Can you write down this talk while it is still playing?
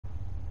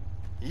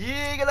E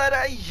aí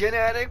galera,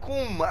 Galera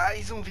com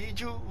mais um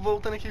vídeo,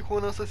 voltando aqui com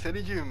a nossa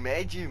série de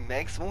Mad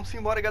Max. Vamos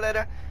embora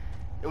galera,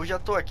 eu já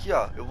tô aqui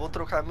ó, eu vou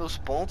trocar meus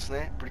pontos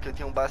né, porque eu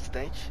tenho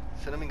bastante.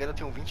 Se eu não me engano eu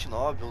tenho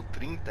 29 ou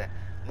 30,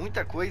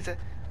 muita coisa.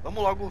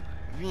 Vamos logo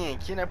vir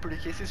aqui né,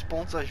 porque esses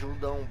pontos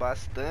ajudam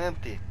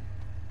bastante.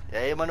 E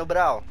aí Mano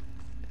Brau,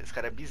 esse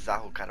cara é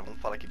bizarro cara, vamos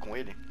falar aqui com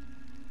ele.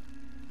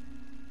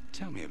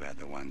 Tell me about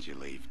the ones you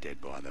leave dead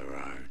by the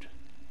road.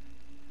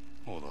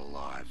 All the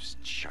lives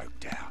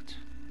choked out.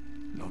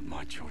 Not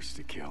my choice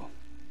to kill.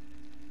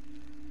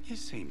 You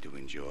seem to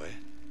enjoy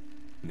it.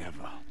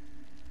 Never.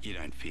 You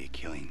don't fear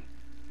killing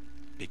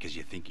because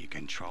you think you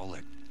control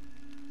it.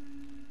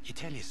 You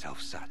tell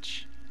yourself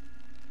such.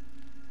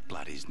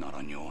 Blood is not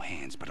on your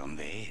hands but on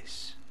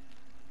theirs.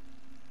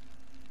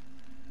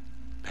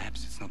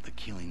 Perhaps it's not the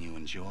killing you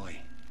enjoy,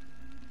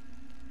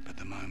 but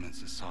the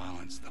moments of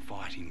silence the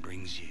fighting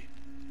brings you.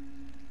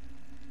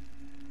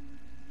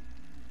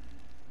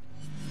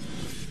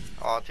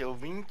 Ó, tenho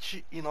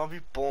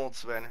 29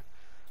 pontos, velho.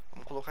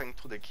 Vamos colocar em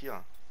tudo aqui,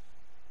 ó.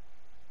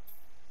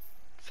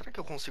 Será que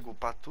eu consigo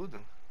upar tudo?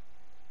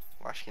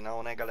 Eu acho que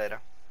não, né,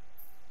 galera?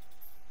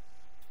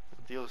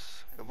 Meu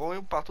Deus. Eu vou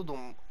upar tudo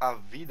a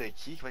vida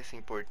aqui, que vai ser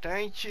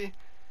importante.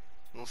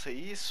 Não sei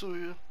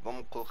isso.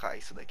 Vamos colocar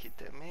isso daqui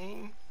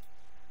também.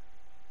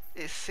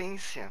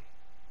 Essência.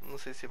 Não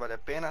sei se vale a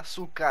pena.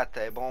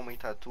 Sucata, é bom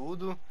aumentar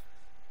tudo.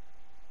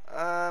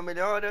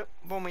 Melhora.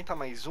 Vou aumentar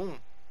mais um.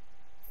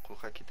 Vou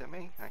colocar aqui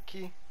também,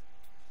 aqui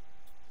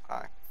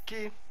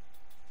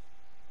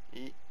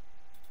e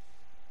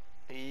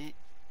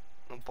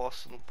não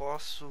posso,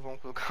 vamos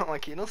colocar um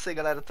aqui, não sei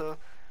galera, eu tô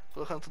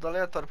colocando tudo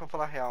aleatório pra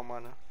falar real,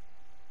 mano.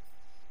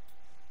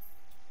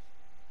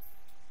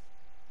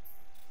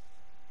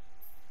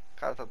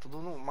 Cara, tá tudo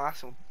no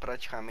máximo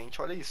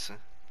praticamente, olha isso,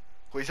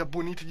 coisa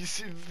bonita de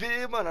se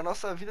ver, mano, a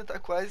nossa vida tá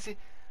quase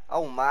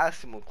ao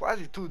máximo,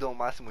 quase tudo ao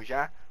máximo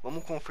já,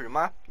 vamos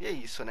confirmar, e é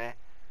isso, né.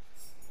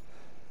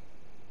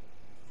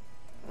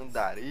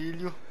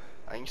 Andarilho.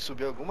 A gente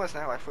subiu algumas,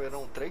 né? Mas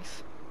foram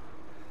 3.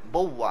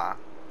 Boa!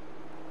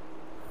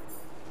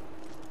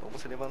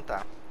 Vamos se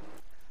levantar.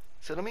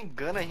 Se eu não me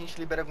engano, a gente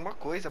libera alguma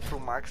coisa pro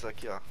Max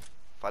aqui, ó.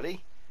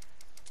 Falei?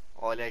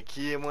 Olha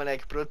aqui,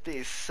 moleque.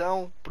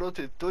 Proteção,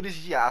 protetores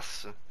de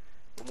aço.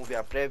 Vamos ver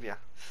a prévia?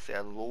 Cê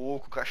é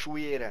louco,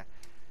 cachoeira.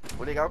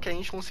 O legal é que a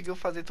gente conseguiu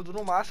fazer tudo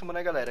no máximo,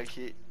 né, galera?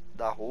 Aqui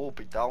da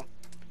roupa e tal.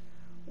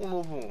 Um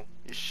novo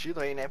estilo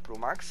aí, né, pro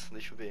Max.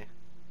 Deixa eu ver.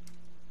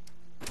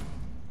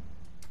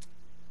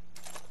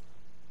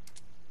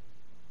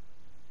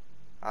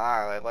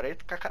 Agora ele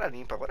tá com a cara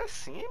limpa. Agora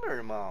sim, meu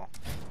irmão.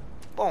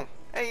 Bom,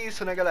 é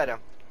isso, né,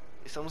 galera?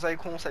 Estamos aí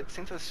com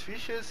 700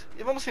 fichas.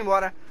 E vamos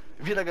embora.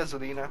 Vira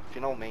gasolina,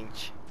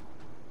 finalmente.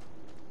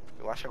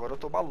 Eu acho que agora eu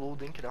tô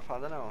baludo, hein? Queria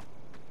falar não.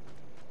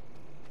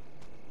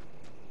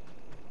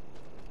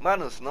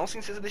 Manos, não se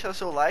esqueça de deixar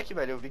seu like,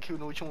 velho. Eu vi que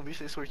no último vídeo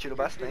vocês curtiram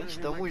bastante.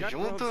 Tamo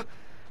junto.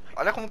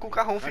 Olha como que o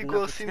carrão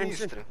ficou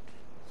sinistro.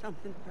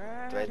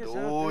 Tu é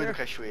doido,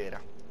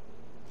 cachoeira.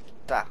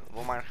 Tá,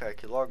 vou marcar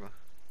aqui logo.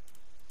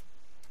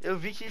 Eu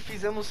vi que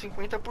fizemos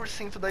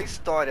 50% da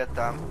história,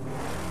 tá?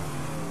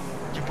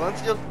 Tipo,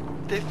 antes de eu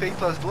ter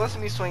feito as duas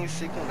missões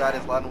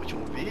secundárias lá no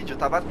último vídeo,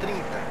 tava 30.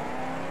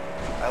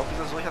 Aí eu fiz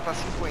as duas, já tá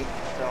 50.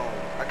 Então,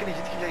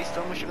 acredito que já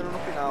estamos chegando no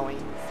final, hein?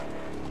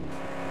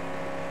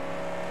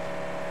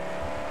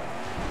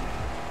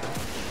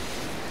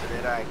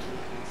 Acelerar aqui,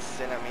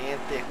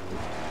 insanamente.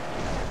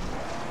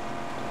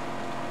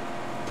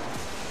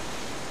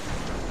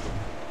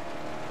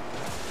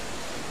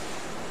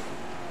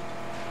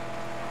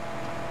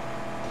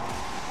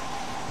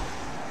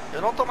 Eu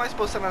não tô mais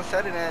postando a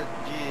série, né,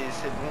 de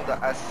segunda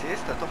a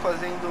sexta. Tô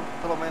fazendo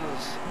pelo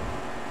menos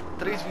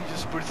 3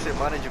 vídeos por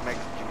semana de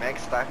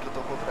Max, tá? Que eu tô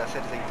com outras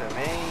séries aí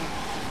também.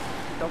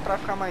 Então pra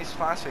ficar mais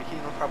fácil aqui,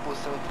 não ficar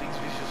postando 3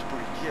 vídeos por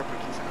dia,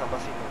 porque isso acaba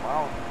sendo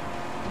mal.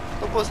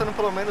 Tô postando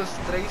pelo menos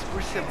 3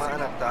 por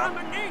semana, tá?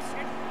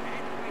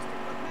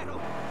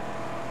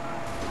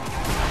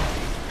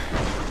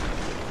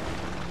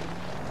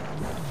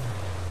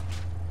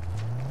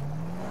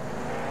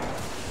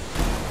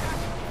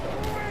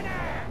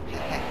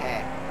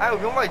 Eu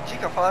vi uma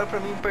dica, falaram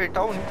pra mim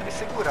apertar o nitro e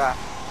segurar.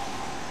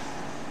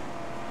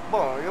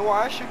 Bom, eu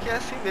acho que é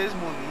assim mesmo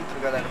o nitro,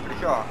 galera,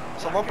 porque ó,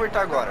 só vou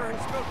apertar agora.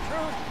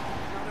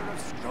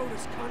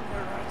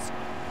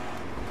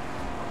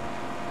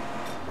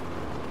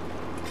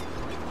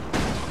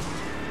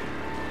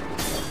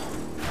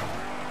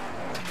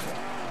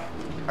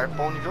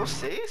 Arpão nível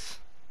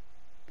 6?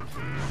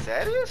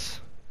 Sério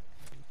isso?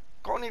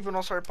 Qual nível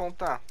nosso arpão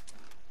tá?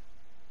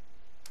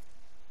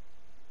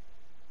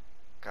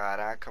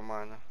 Caraca,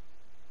 mano.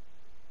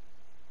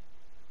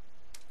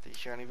 Tem que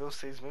chegar nível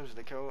 6 mesmo. Isso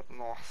daqui é o...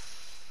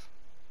 Nossa.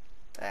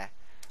 É.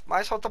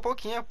 Mas falta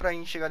pouquinho pra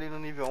gente chegar ali no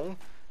nível 1.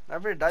 Na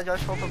verdade, eu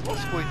acho que falta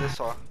 2 coisas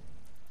só.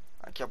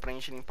 Aqui, ó, pra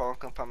gente limpar o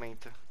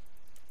acampamento.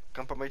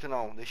 Acampamento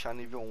não, deixar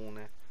nível 1,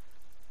 né?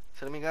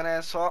 Se não me engano,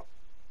 é só...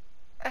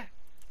 É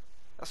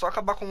só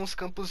acabar com os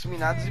campos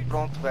minados e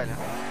pronto, velho.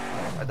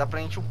 Vai dar pra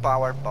gente upar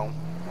o arpão.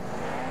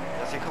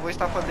 Já sei que eu vou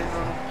estar fazendo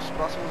nos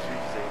próximos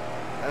vídeos aí.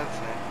 Antes,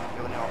 né?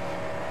 Reunião.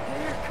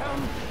 Here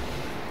come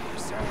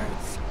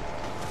wizards.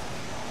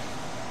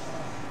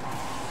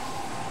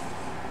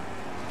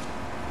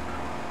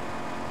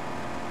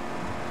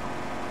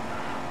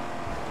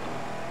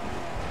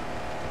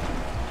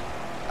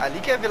 Ali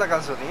que é a Vila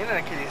Gasolina, né?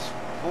 Aqueles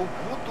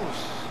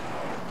vulgutos.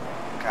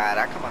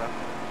 Caraca, mano.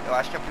 Eu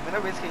acho que é a primeira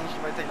vez que a gente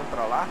vai estar indo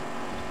pra lá.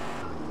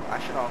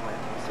 Acho não, mas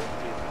tenho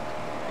certeza.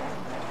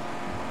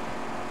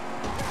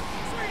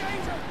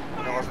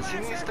 O negócio é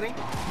sinistro, hein?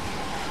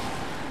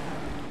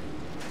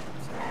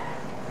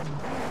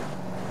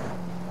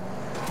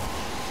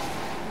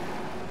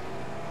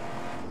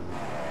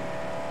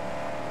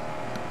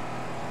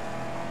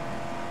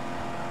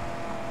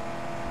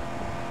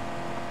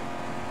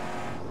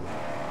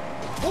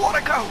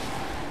 Bora, carro!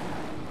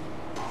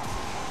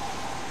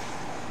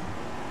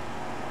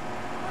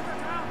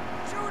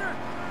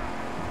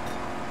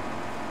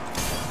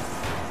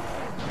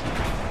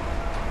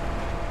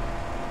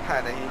 Ah,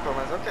 daí pelo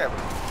menos eu quebro.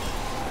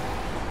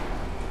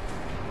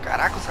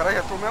 Caraca, os caras já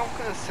estão me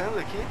alcançando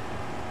aqui.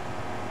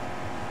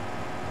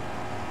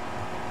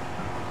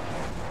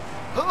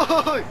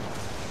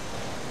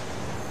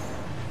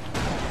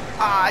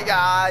 Ai,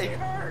 ai!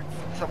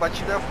 Essa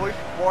batida foi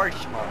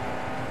forte, mano.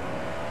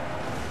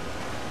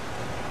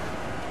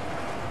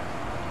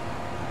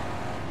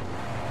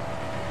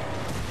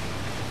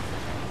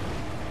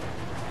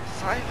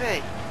 Sai,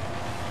 velho.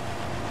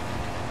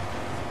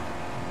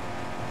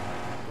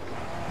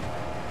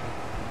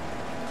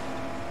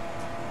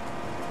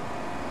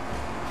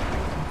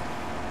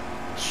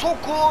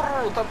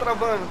 Socorro! Tá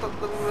travando, tá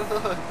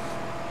travando.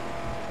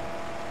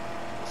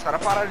 Os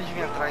caras pararam de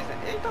vir atrás, né?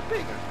 Eita,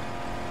 pega.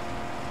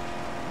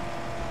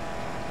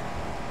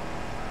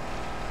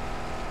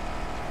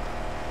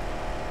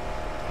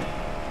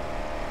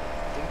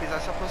 Tem que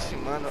pisar se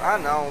aproximando. Ah,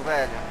 não,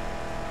 velho.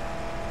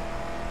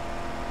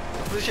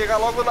 Eu preciso chegar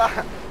logo lá.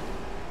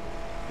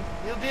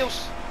 Meu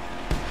Deus.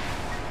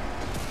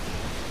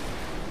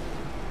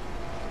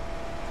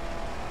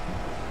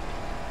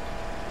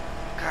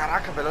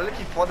 Caraca, velho, olha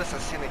que foda essa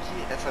cena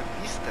aqui, essa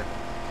vista.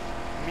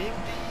 Meu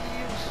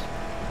Deus.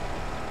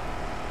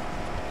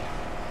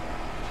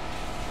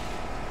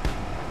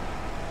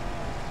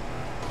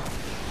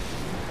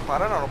 Não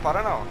para não, não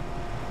para não.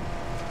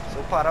 Se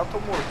eu parar eu tô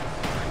morto.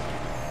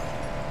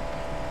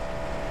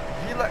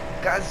 Vila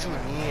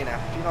Gasolina,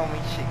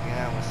 finalmente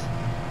chegamos.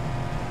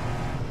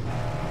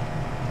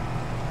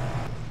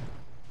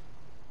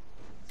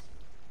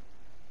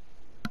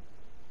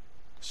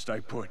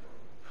 Stay put.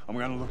 I'm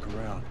gonna look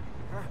around.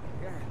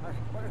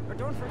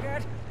 Don't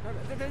forget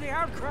the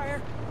outcrier,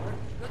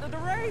 the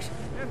race.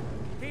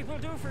 People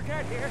do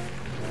forget here.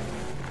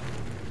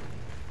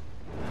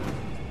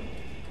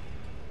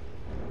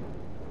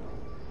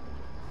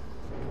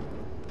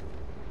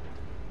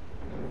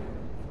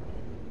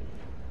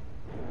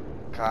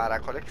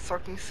 Caraca, olha que só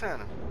que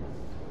insano.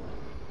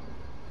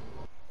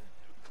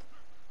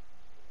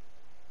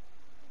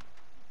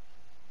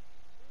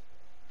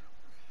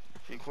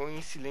 Ficou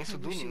em silêncio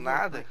do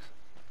nada.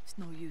 It's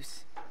no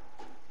use.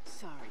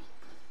 Sorry.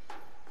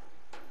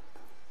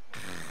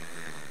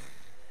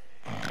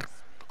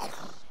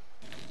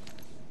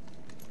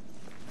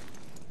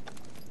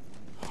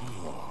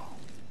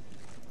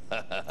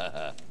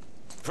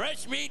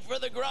 Fresh meat for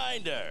the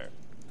grinder.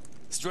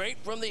 Straight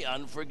from the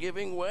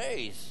unforgiving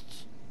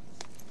wastes.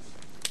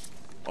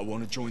 I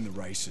want to join the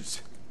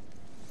races.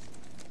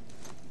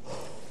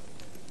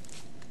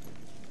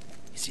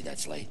 You see that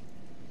slate?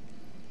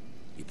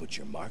 You put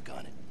your mark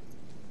on it.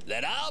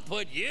 Then I'll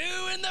put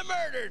you in the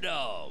murder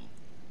dome.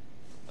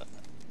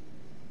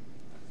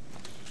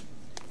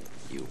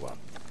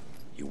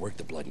 You work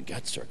the blood and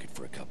guts circuit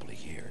for a couple of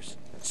years.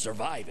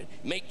 Survive it,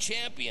 make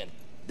champion.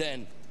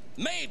 Then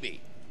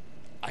maybe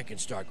I can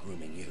start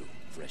grooming you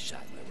for a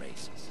shot in the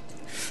races.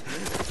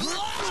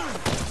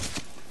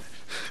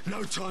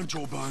 No time,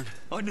 Jawbone.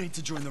 I need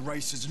to join the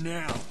races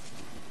now.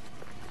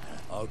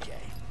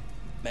 Okay.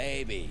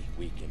 Maybe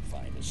we can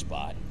find a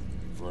spot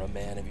for a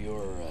man of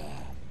your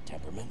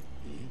temperament.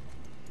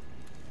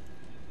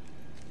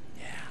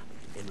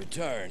 Yeah. In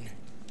return,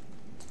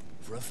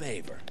 for a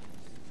favor.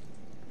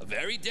 A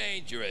very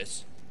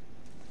dangerous,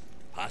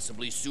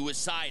 possibly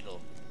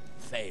suicidal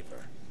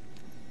favor.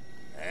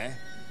 Huh?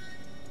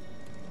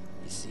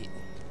 You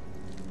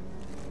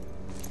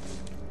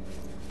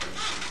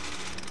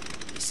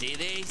see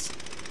these?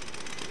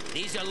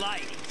 These are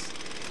lighties.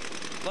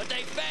 But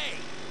they fade.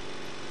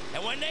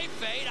 And when they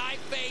fade, I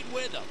fade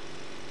with them.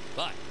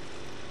 But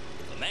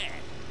if a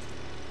man,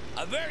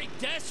 a very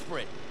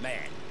desperate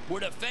man,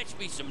 were to fetch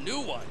me some new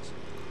ones,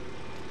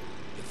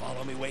 you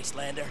follow me,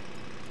 Wastelander?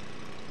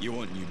 You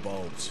want new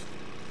bulbs?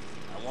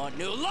 I want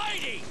new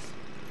lighties!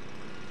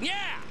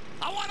 Yeah!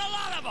 I want a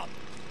lot of them!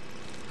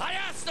 I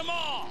asked them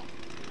all!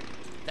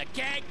 The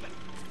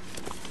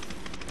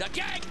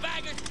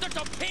gangbangers, the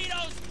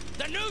torpedoes,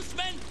 the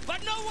newsmen,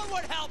 but no one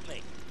would help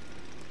me!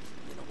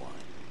 You know why?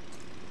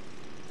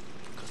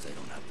 Because they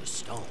don't have the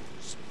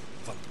stones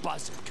for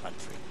Buzzard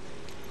Country.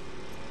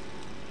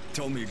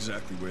 Tell me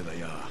exactly where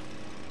they are.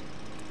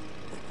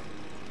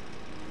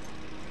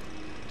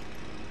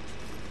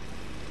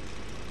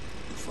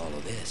 You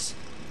follow this,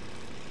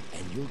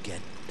 and you'll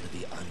get to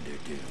the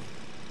Underdune.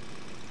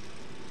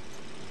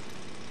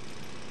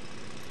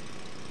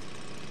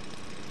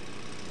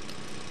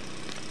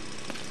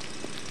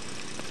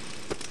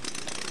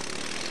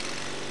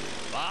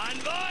 Bon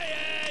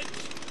voyage!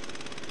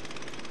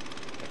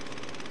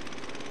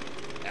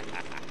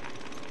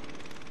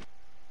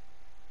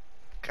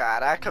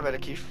 Caraca, velho,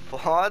 que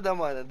foda,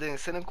 mano.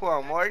 Dançando com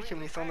a morte,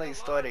 missão da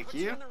história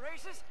aqui.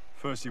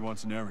 First he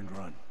wants an errand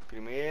run.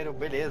 Primeiro,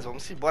 beleza,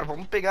 vamos embora.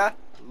 Vamos pegar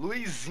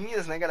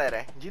luzinhas, né,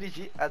 galera?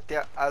 Dirigir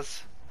até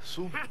as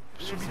subdunas.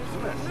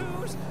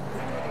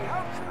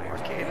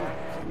 Ok.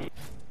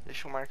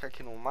 Deixa eu marcar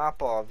aqui no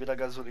mapa, ó. Vila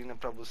Gasolina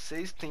pra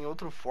vocês. Tem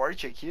outro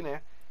forte aqui,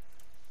 né?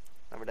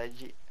 Na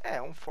verdade,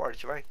 é um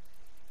forte, vai.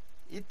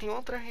 E tem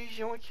outra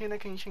região aqui, né,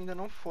 que a gente ainda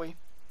não foi.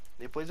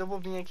 Depois eu vou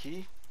vir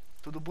aqui,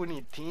 tudo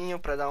bonitinho,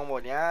 pra dar uma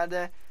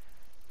olhada.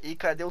 E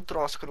cadê o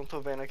troço que eu não tô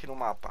vendo aqui no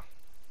mapa?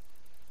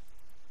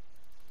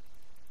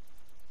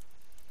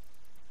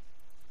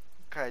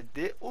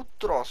 Cadê o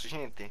troço,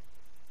 gente?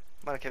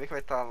 Mano, quer ver que vai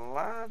estar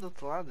lá do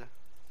outro lado?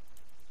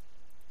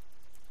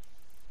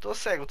 Tô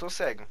cego, tô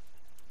cego.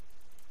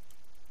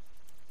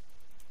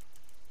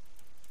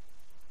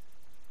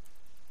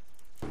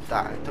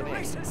 Tá, eu tô nem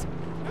aí.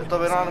 Eu tô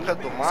vendo lá no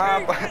canto do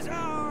mapa.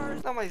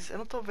 Não, mas eu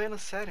não tô vendo,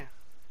 sério.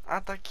 Ah,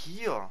 tá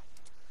aqui, ó.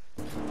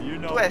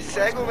 Tu é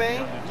cego,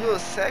 man? E o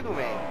cego,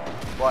 man?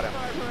 Bora.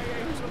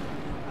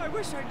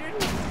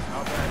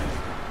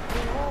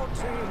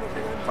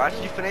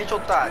 Parte de frente,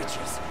 otário.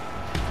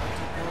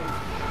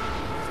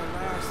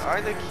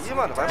 Sai daqui,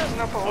 mano. Vai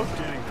funcionar pra outra.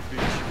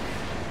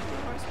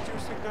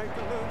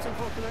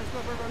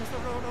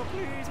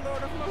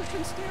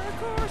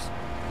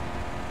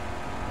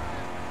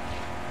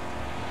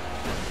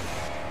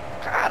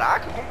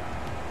 Caraca, como...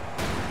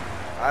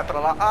 Vai pra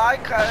lá. Ai,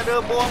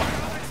 caramba.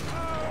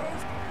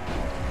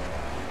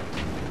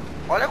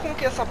 Olha como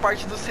que essa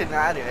parte do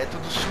cenário é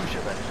tudo suja,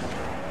 velho.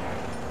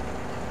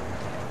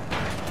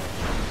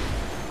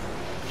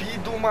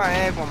 Filho de uma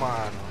égua,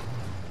 mano.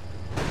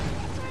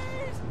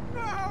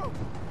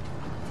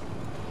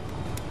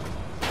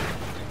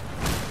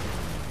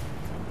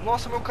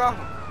 Nossa, meu carro.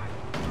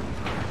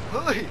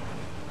 Ai.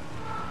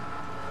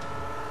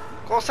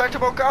 Conserta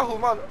meu carro,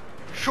 mano.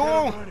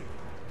 Show!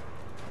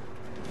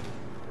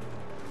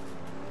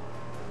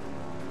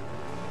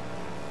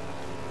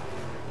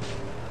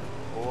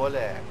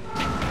 Olha.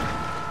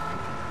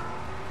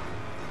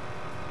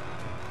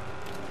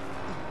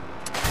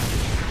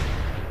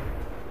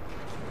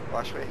 Eu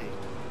acho que eu errei.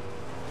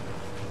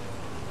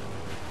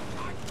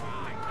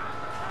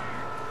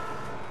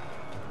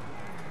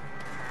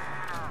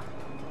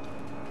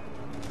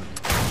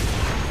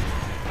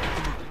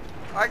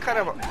 Ai,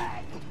 caramba.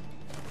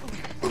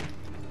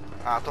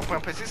 Ah, tô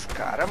apanhando pra esses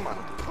caras,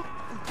 mano.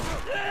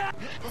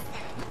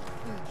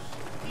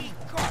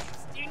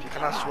 Fica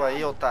na sua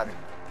aí, otário.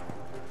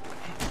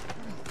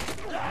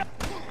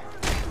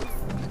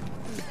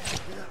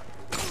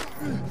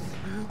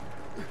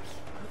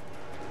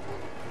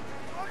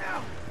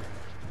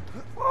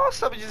 Oh,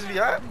 sabe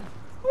desviar?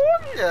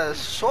 Olha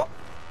só.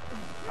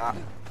 Ah.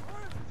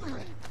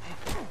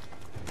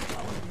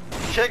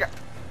 Chega.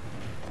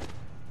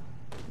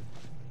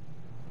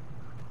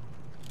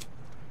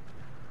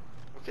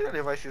 Eu queria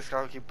levar esses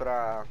carros aqui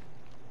pra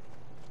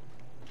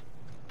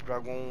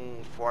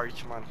algum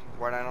forte, mano.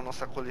 Guardar na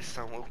nossa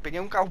coleção. Eu peguei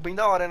um carro bem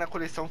da hora na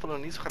coleção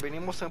falando nisso. Acabei nem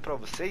mostrando pra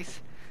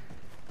vocês.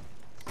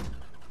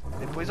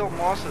 Depois eu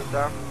mostro,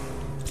 tá?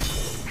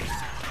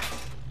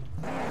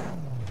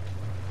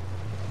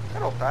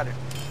 Cara, otário.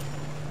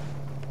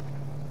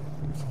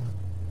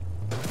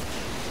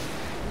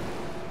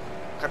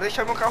 Quero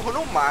deixar meu carro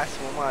no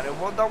máximo, mano. Eu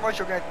vou dar uma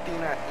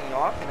jogatina em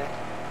off, né?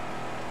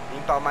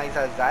 Limpar mais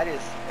as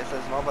áreas,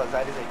 essas novas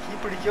áreas aqui,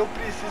 porque eu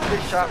preciso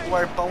deixar o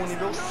arpão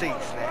nível 6,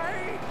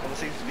 né? Como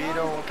vocês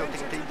viram que eu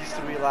tentei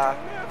destruir lá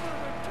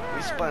o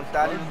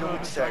espantalho e não deu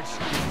muito certo.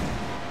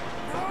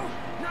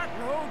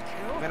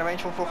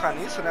 Primeiramente vou focar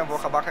nisso, né? Vou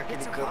acabar com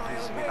aquele campo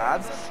dos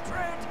minados.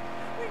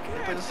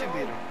 Depois eu se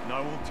viro.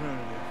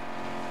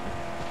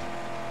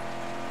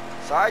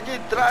 Sai de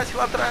trás, que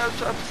lá atrás,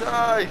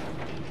 sai!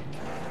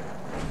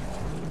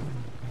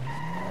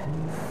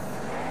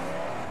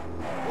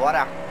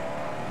 Bora!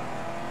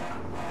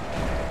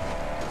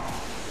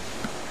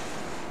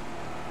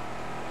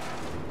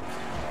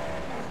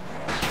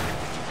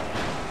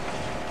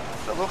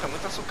 Tá louco, é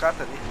muita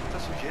sucata ali, muita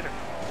sujeira.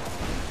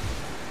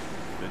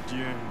 The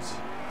dunes.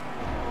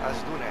 As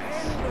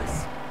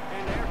dunas.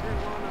 And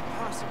everyone a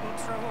possible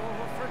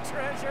trove for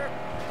treasure.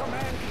 A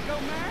man can go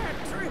mad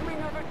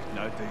dreaming of it.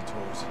 No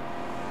detours.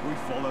 We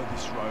follow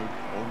this road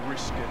or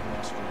risk getting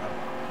lost forever.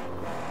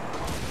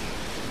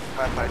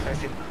 Parece que vai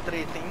ser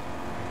treta, hein?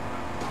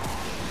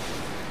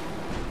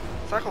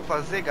 Sabe o que eu vou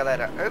fazer,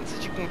 galera? Antes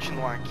de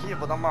continuar aqui, eu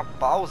vou dar uma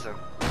pausa.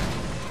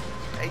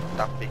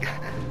 Eita, pega.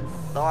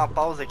 Dar uma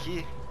pausa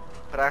aqui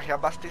pra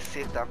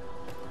reabastecer, tá?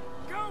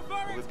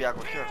 Vou beber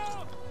água aqui, ó.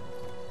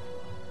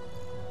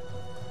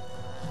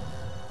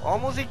 Ó a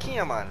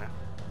musiquinha, mano.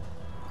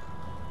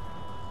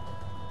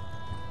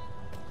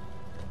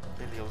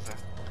 Beleza.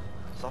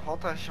 Só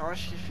falta achar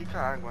onde que fica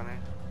a água, né?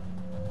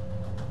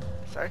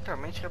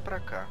 Certamente que é pra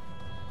cá.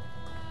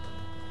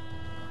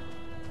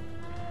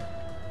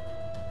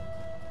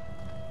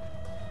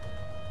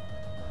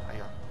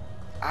 Aí, ó.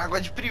 Água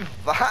de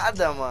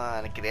privada,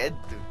 mano.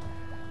 Credo.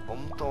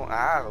 Vamos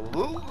tomar.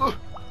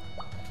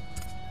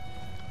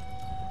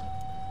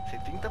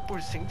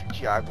 70%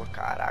 de água,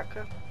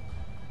 caraca.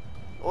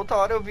 Outra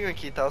hora eu vim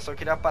aqui, tá? Eu só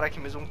queria parar aqui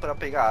mesmo pra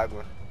pegar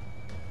água.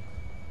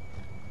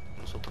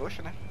 Não sou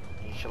trouxa, né?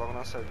 Enche logo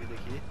nossa vida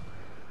aqui.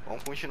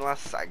 Vamos continuar a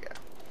saga.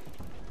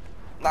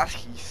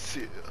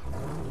 Nasce.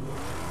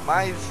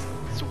 Mais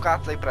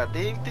sucatos aí pra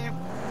dentro.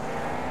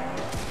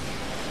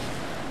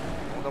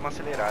 Vamos dar uma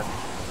acelerada.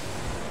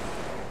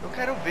 Eu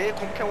quero ver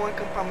como que é um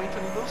acampamento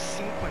nível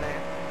 5, né?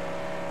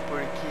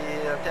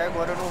 Porque até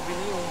agora eu não vi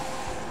nenhum.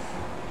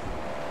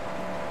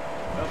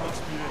 That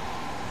must be it.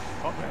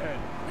 Up ahead.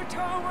 The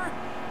tower!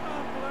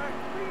 A black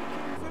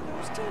beacon for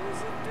those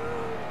tunnels of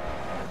doom!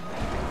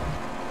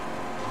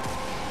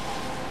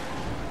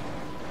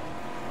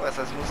 Pô,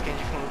 essas músicas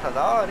de fundo tá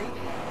da hora, hein?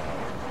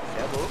 Você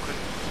é louco, né?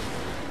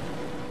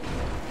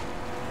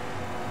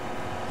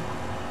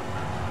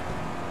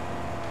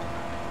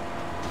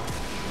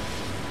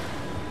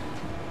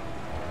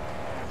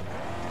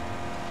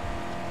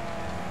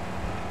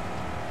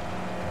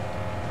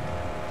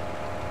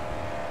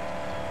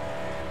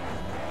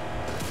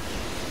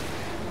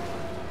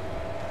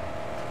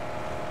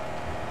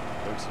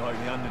 Looks like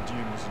the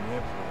Underdune was an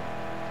airport.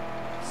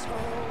 So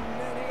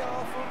many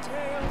awful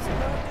tales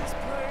about this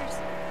place.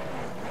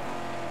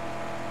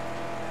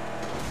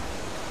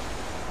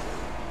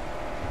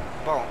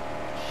 Bom,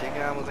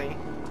 chegamos, hein?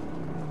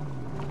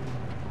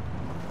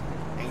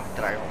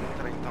 Entrar, vamos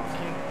entrar então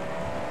aqui.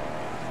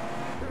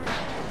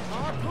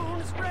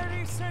 Harpoons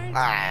ready, Saint.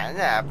 Ah,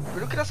 né?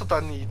 Eu não queria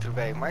soltar nitro,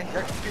 velho, mas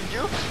já que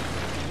pediu.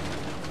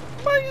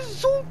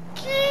 Mas o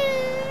que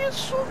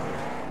isso?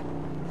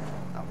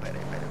 Não, pera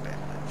aí.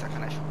 Tá de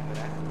sacanagem comigo,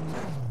 né?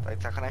 Tá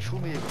de sacanagem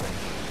comigo, velho.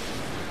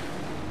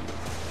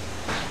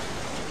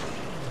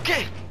 O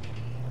quê?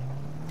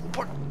 O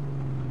portão.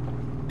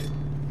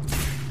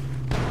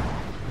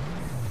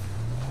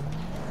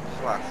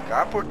 Se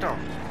lascar, portão.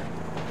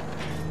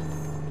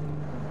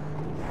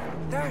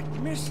 That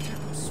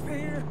mystical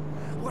sphere.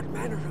 What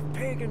manner of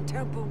pagan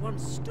temple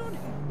once stood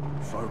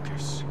here?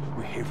 Focus.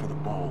 We're here for the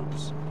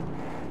bulbs.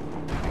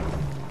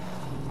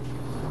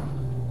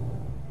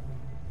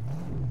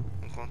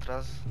 Encontrar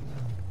as...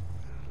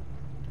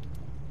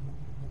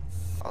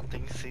 Ó,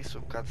 tem 6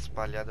 sucatas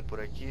espalhadas por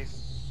aqui.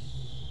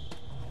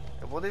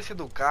 Eu vou descer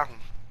do carro.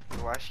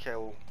 Eu acho que é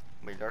o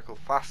melhor que eu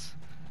faço.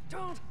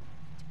 Just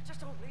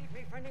don't leave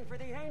me fending for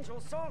the angel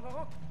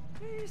solo,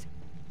 please.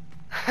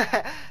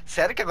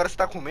 Sério que agora você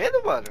tá com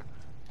medo, mano?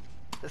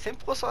 Você sempre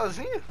ficou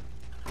sozinho?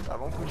 Tá,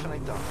 vamos continuar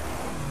então.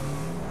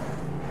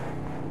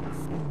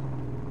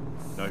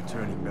 No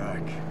turning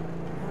back.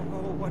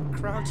 Oh, what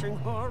crouching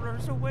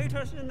horrors await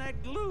us in that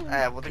gloom.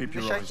 É, vou ter que Keep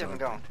your deixar eyes aqui,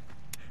 amigão.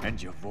 open.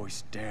 And your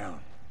voice down.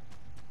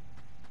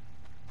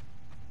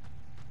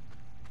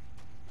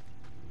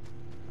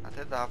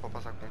 Até dá pra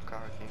passar com o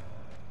carro aqui.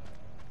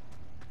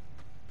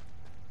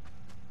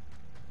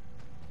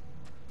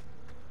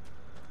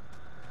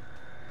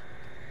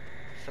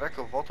 Será que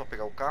eu volto a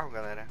pegar o carro,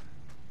 galera?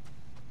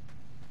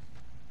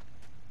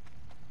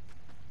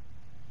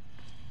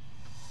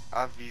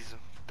 Aviso,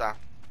 tá.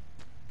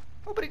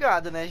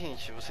 Obrigado, né,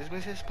 gente? Vocês me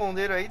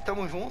responderam aí,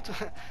 tamo junto.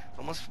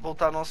 Vamos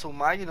voltar ao nosso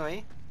Magno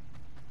aí.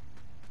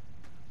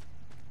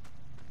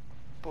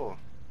 Pô.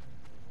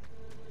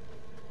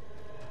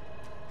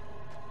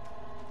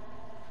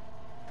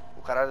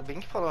 O cara bem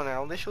que falou, né?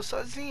 Não deixou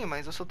sozinho,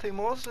 mas eu sou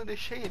teimoso, eu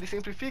deixei, ele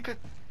sempre fica.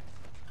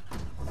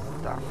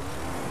 Tá.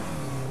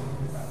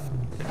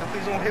 Eu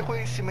fiz um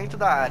reconhecimento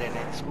da área,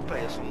 né? Desculpa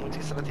aí, eu sou muito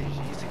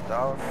estrategista e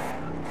tal.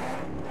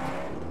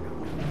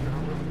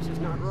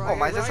 Bom,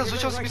 mas essas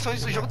últimas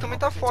missões do jogo também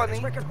tá foda,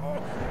 hein?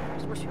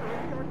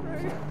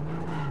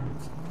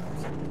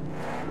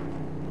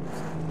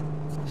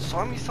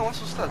 Só missão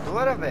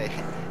assustadora, velho.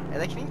 É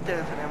daqui nem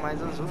tanto, né?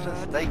 Mas as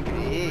outras da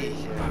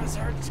igreja.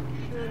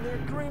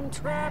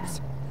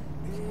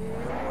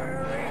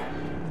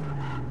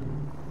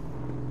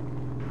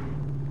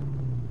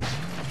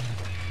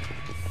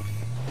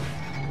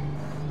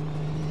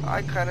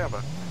 Ai,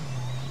 caramba.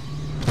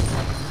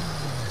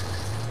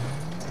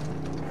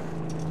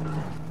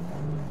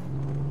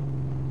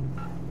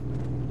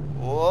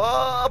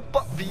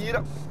 Opa,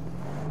 vira.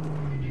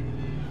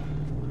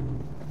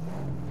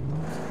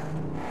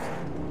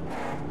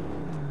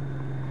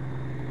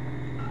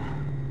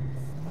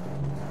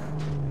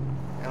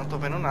 Eu não tô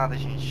vendo nada,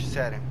 gente,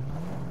 sério.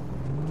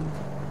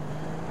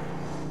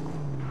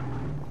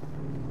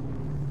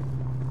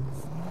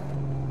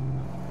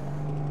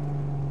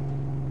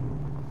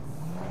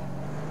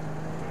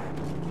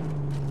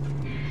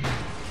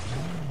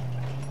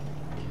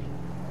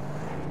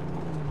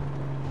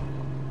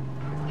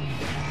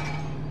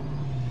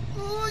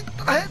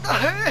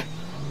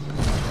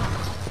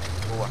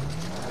 Boa.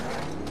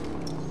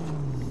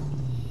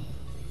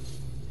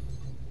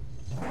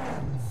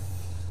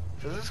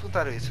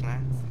 escutaram isso,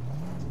 né?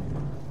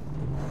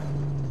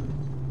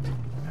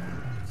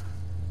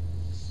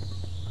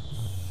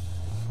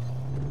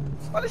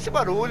 Olha esse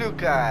barulho,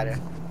 cara.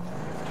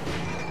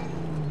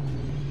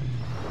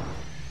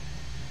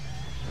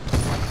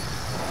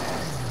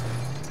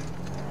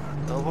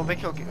 Então eu vou ver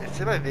que alguém...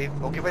 Você vai ver,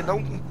 alguém vai dar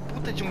um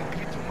puta de um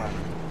grito, mano.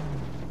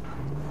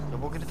 Eu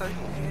vou gritar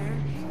junto.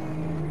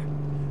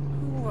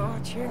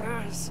 Watching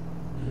us.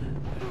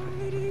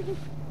 Hiding.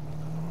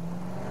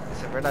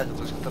 Isso é verdade, eu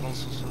tô escutando um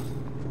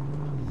sussurro.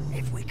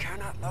 If we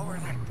cannot lower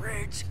that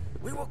bridge,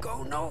 we will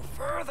go no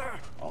further.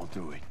 I'll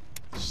do it.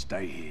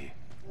 Stay here.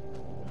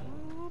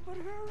 Oh, but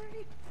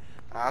hurry.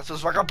 Ah,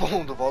 seus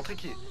vagabundos, volta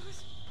aqui.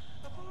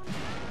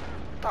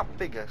 Tá,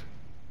 pega.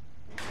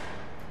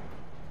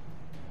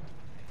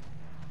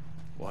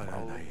 Why O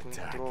don't they maluco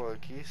attack? entrou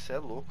aqui, cê é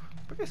louco.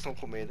 Por que eles estão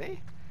com medo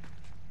aí?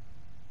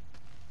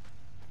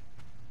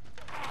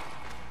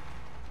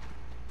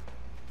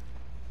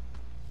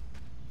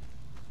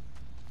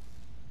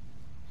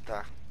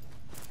 Tá.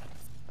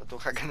 Eu tô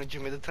cagando de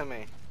medo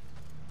também.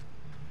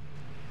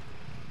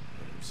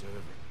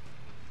 Observing.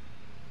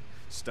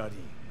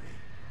 Studying me.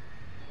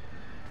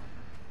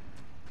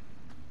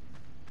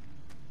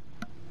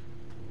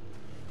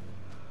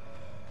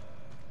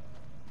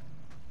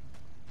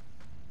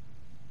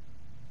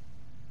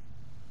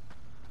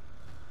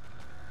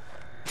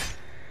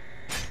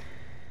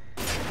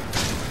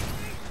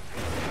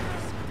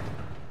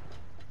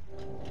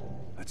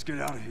 Let's get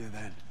out of here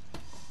then.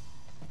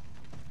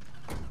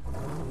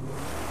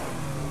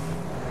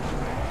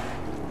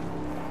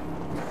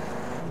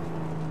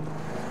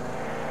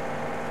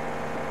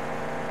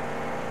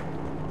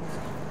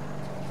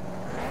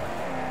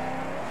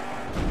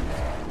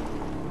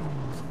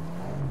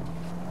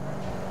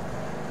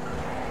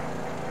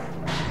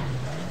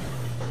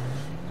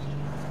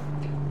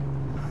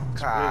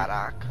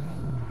 Caraca.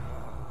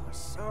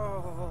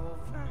 So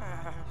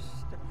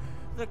vast.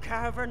 The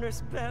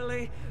cavernous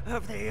belly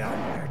of the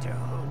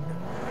Underdome.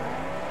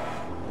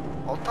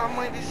 Olha o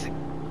tamanho desse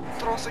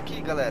troço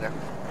aqui, galera.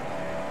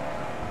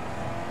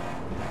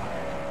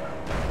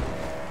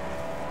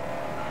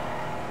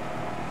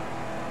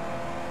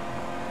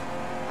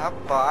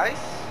 Rapaz.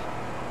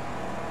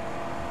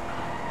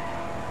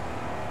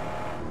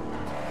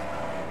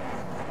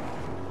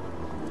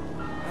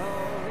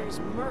 All these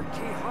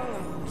murky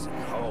hollows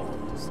and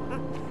holes.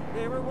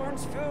 They were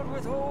once filled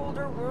with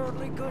older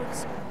worldly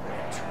goods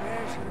and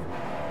treasure.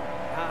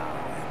 Now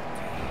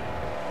empty.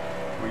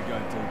 We go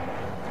deeper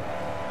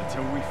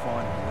until we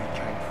find where we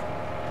came from.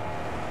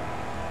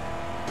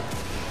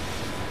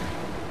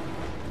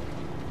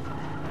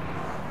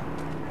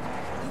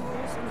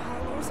 Holes and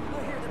hollows.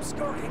 I hear them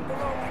scurrying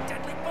below like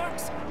deadly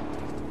bugs.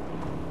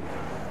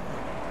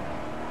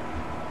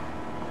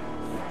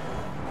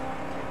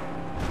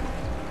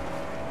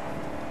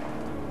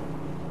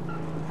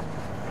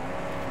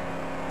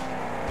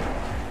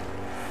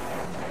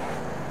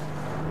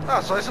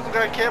 Ah, só esse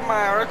lugar aqui é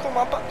maior que o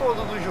mapa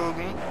todo do jogo,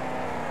 hein?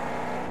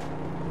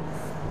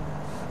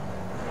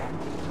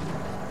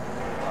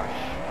 Eu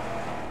acho.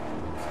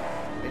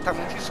 Ele tá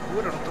muito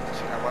escuro, eu não tô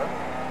conseguindo. Agora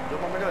deu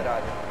uma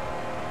melhorada.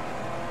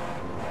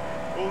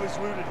 All is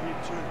looted here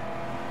too.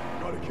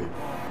 Gotta keep on.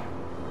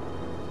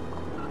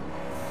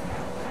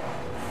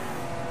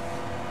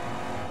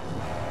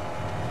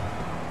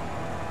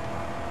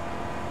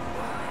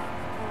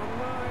 Oh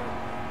my,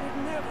 it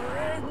never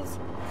ends.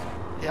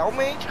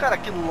 Realmente, cara,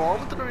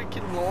 quilômetro e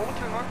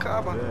quilômetro não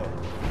acaba. Yeah.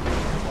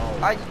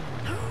 Ai,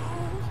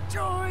 Oh,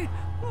 joy!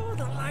 Oh,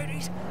 the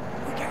ladies!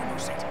 We get no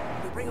sense.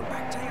 We bring them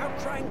back to the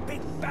outcrying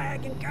big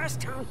bag in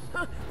Gastown.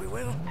 Huh, we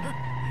will. Huh?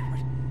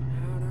 But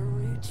how to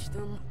reach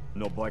them?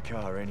 Not by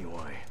car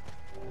anyway.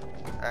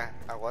 é,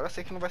 agora eu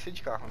sei que não vai ser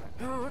de carro, né?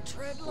 Oh,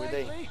 tread Cuida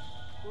aí. lightly.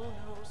 Who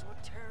knows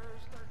what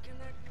terrors lurk in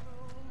that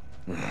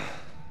gloom?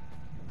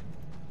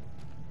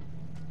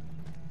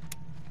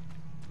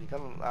 Liga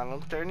a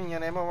lanterninha,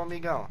 né, meu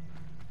amigão?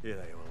 Here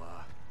they all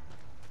are.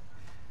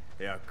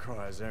 Our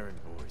cries errand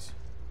boys.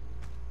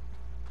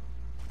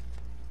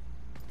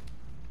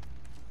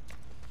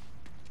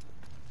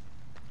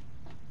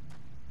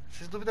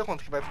 Vocês duvidam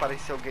quanto que vai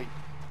aparecer alguém?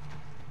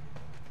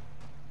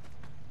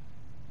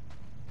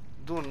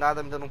 Do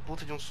nada me dando um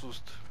puta de um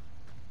susto.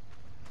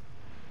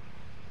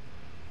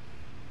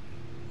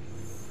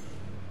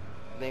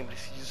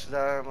 Lembre-se disso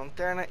da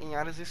lanterna em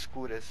áreas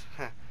escuras.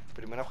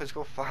 Primeira coisa que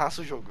eu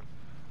faço, jogo.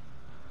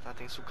 Tá,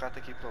 tem sucata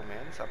aqui pelo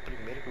menos. A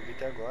primeira que eu vi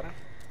até agora.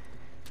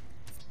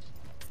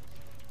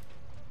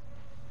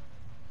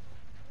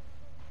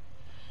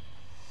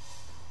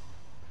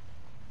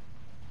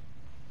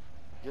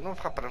 E eu não vou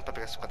ficar parando pra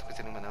pegar sucata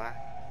coisa nenhuma, não é?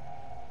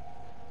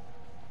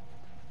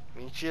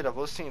 Mentira,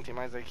 vou sim, tem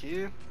mais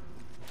aqui.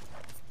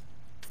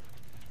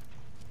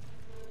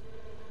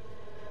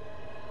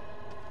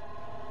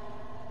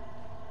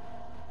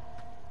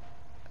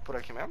 É por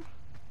aqui mesmo?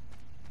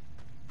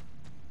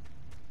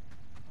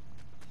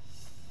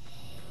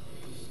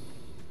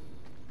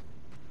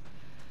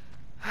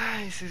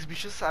 Ai, esses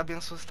bichos sabem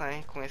assustar,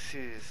 hein? Com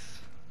esses...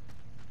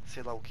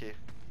 sei lá o que.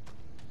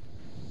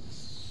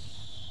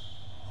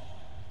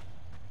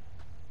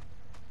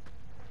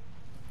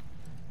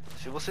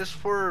 Se vocês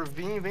for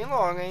vir, vem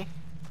logo, hein?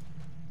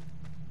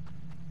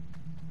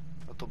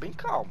 Eu tô bem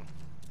calmo.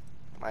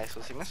 Mas se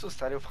você me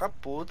assustar e eu ficar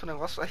puto, o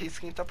negócio vai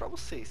esquentar pra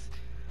vocês.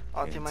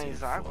 Ó, tem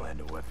mais água.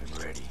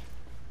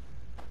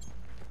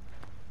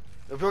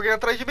 Eu vi alguém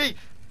atrás de mim!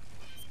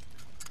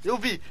 Eu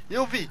vi!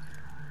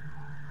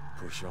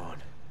 Push on.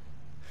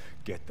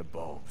 Get the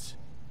bulbs.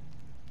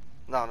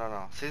 Não.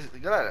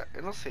 Galera,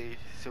 eu não sei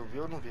se eu vi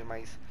ou não vi,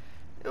 mas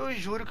eu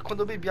juro que quando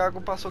eu bebi água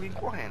passou alguém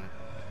correndo.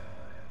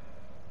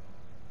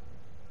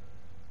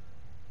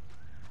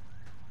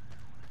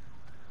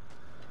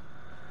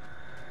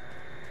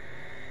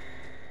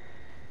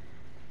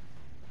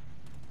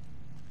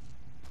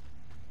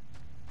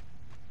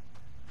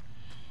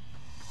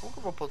 Como que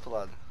eu vou pro outro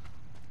lado?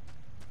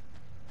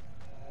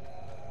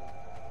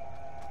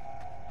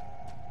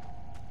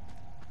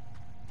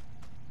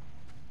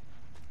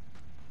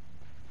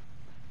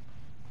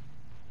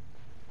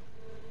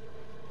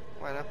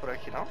 Ué, não é por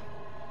aqui não?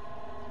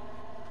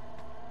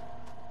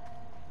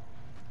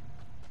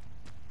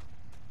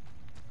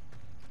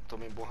 Tô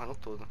me emborrando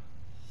todo.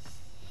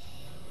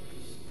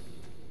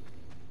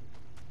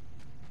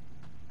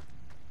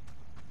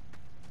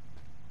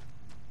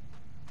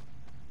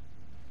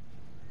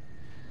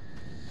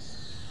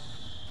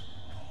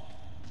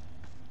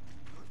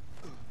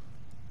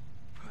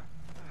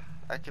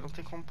 Aqui não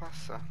tem como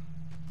passar.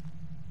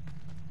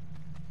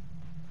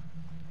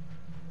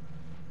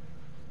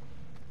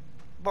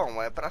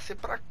 Bom, é pra ser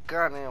pra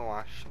cá, né, eu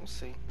acho. Não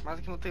sei. Mas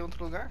aqui não tem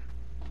outro lugar?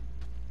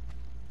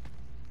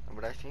 Na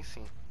verdade tem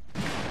sim.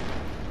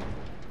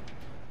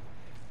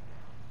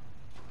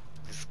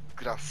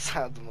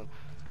 Desgraçado, mano.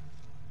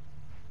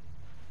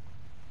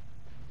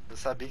 Eu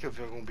sabia que eu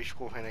vi algum bicho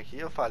correndo aqui,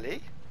 eu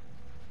falei.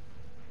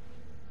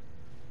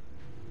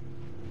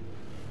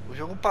 O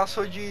jogo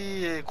passou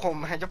de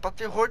comédia pra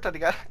terror, tá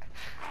ligado?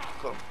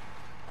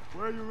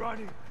 Where are you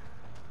running?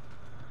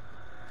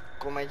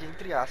 Comédia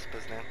entre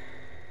aspas, né?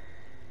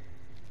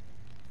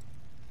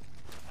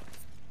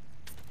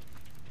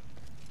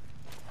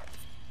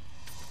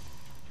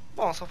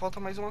 Bom, só falta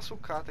mais uma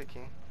sucata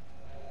aqui.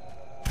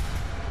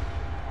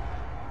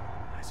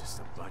 There's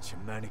just a bunch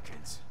of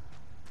mannequins.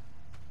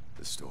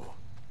 The store.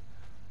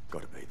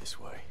 Gotta be this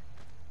way.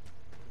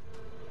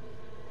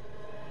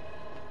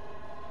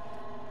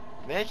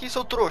 Vem aqui,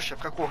 seu trouxa,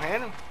 fica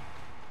correndo.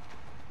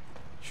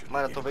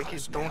 Mano, eu tô vendo que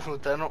estão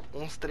juntando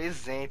uns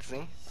 300,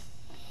 hein?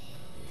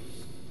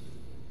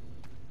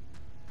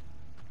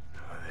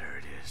 Oh, there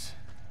it is.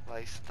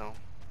 Lá estão.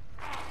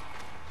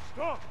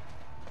 Stop!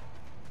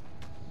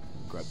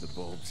 Grab the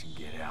bulbs and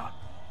get out.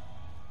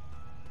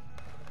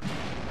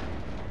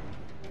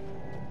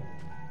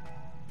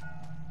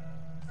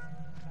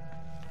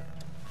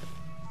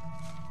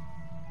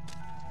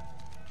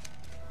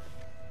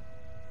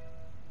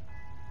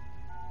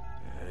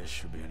 Yeah, this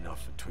should be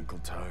enough for Twinkle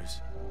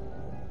Toes.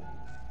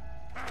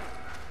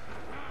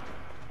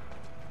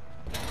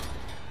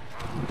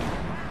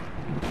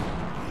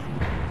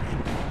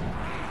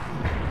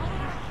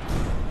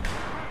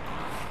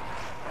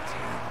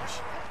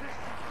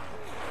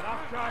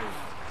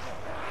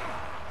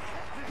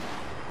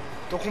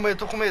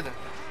 Tô com medo.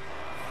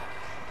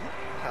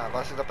 Ah,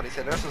 agora vocês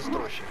apareceram, essas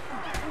trouxas.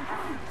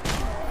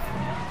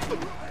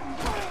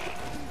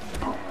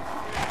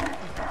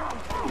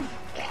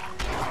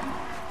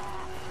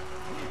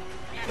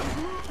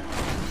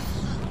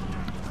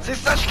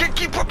 Vocês acham que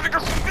aqui pra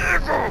brigar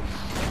comigo?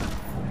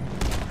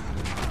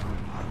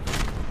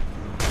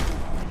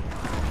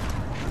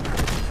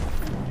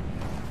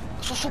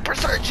 Eu sou super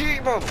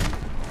saiyajin, mano.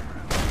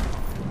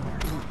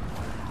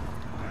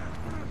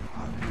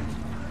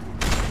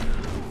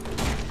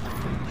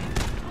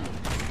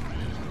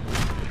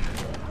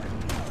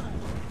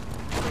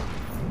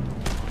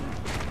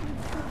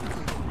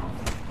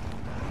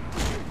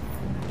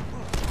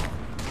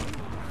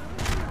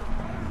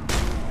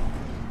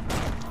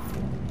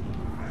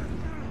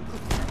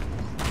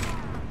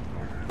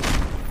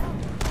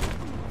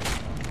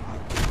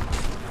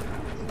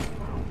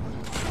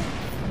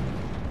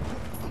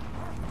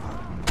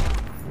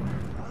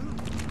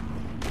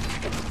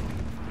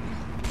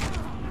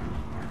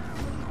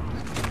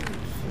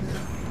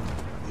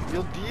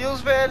 Meu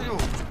Deus, velho!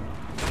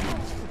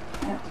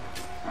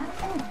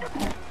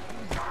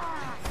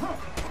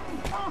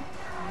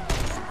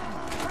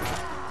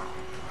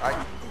 Ai.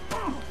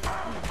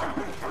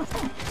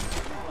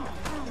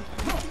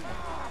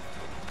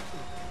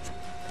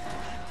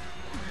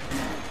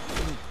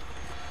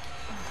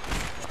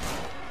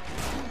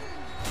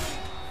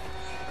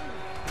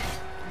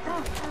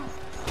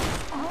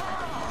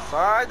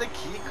 Sai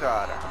daqui,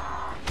 cara.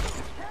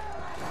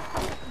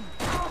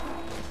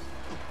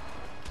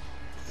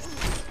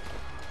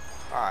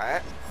 Ah,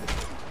 é?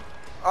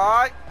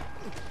 Ai!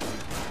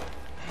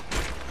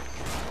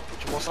 Vou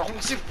te mostrar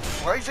como se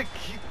faz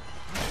aqui.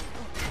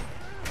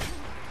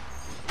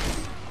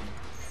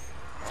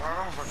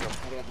 Ah,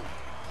 vagabundo.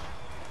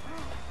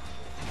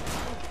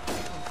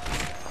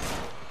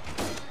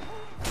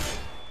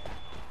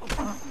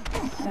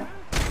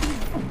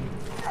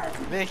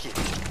 Vem aqui.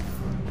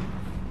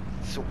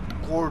 Seu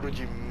corno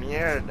de merda.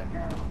 merda.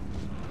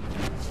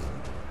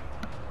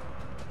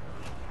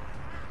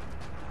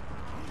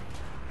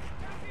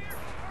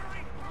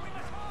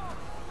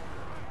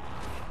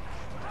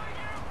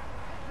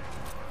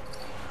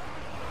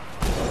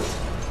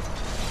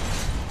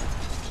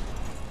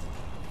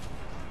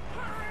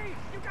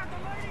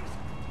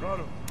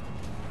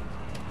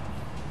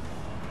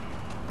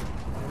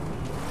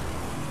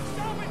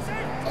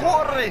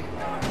 Corre!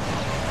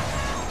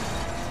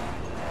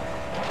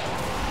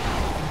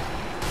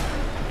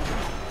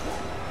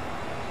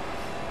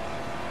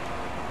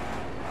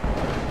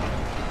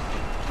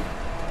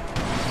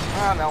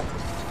 Ah, não.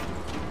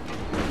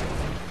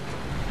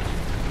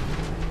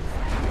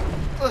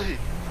 Ui.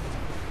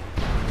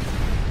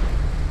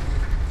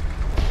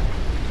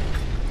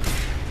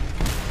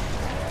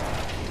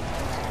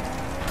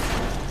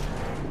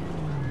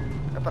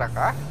 É pra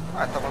cá?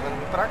 Ah, tá mandando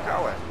vir pra cá,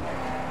 ué.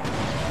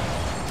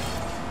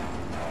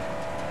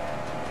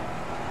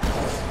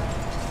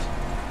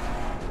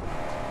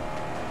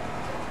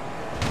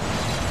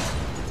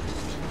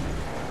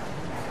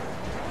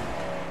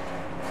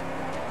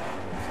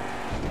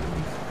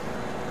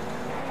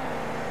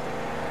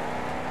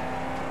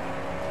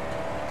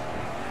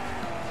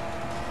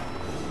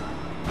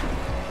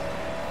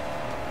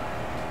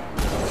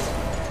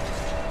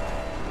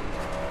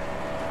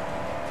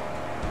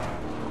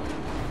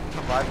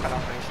 Vai ficar na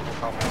frente do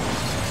local mesmo.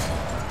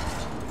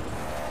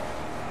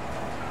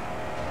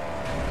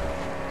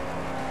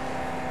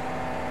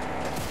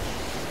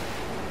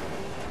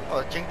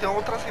 Ó, tinha que ter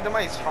outra saída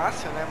mais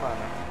fácil, né, mano?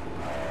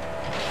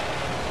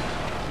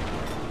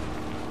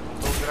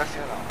 Não tô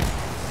gracinha não.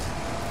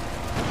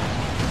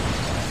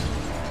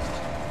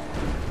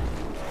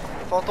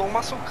 Faltou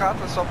uma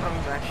sucata só pra me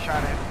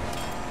achar, né?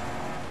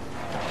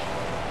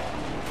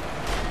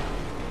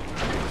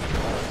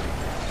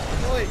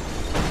 Ui!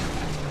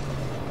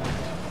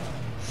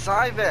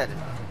 Sai, velho.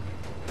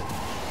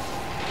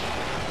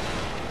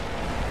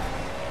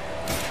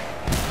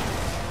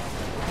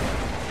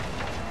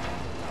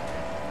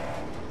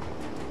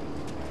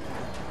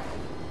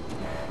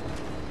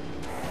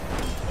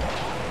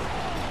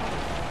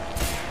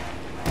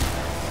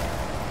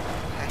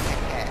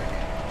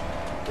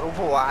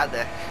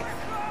 Trovoada.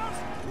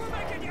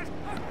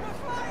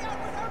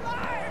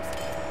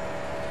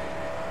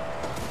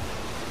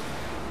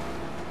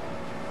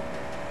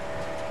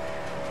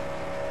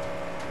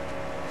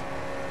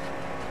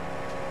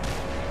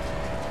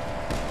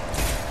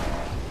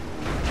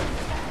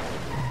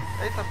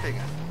 Eita,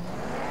 pega.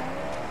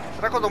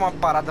 Será que eu dou uma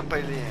parada pra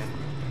ele?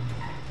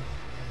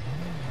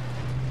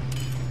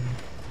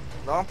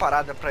 Dá uma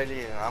parada pra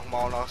ele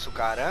arrumar o nosso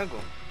carango?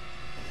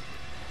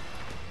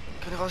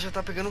 Que o negócio já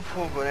tá pegando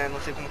fogo, né? Não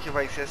sei como que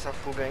vai ser essa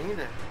fuga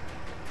ainda.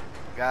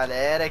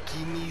 Galera, que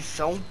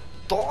missão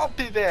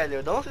top,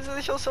 velho. Não sei se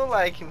deixar o seu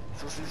like,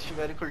 se vocês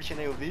estiverem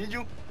curtindo aí o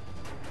vídeo.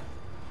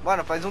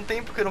 Mano, faz um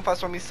tempo que eu não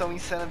faço uma missão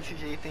insana desse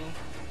jeito, hein?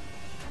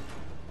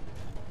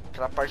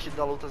 Aquela parte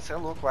da luta, você é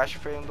louco. Eu acho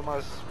que foi uma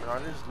das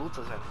melhores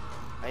lutas, velho.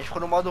 A gente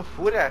ficou no modo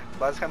fúria,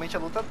 basicamente a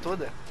luta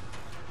toda.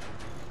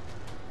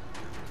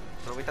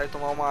 Aproveitar e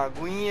tomar uma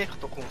aguinha, que eu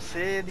tô com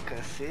sede,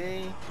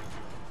 cansei.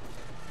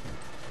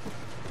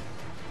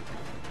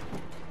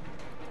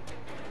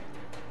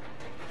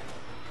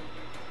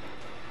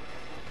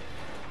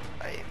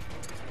 Aí,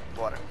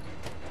 bora.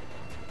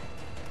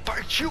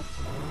 Partiu!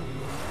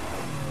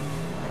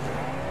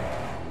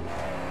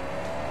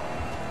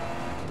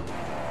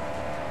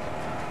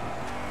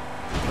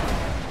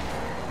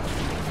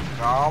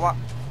 Calma.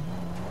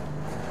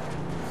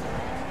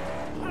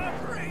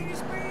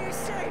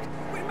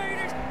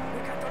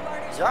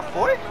 Já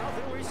foi?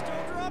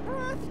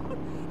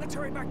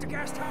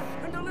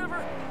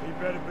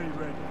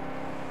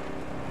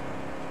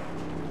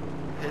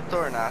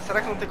 Retornar.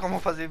 Será que não tem como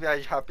fazer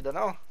viagem rápida,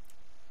 não?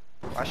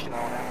 Acho que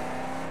não,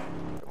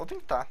 né? Eu vou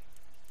tentar.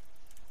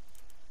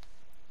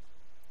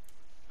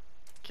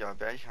 Aqui, ó,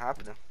 viagem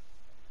rápida.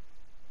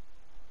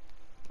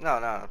 Não,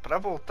 não, pra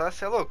voltar,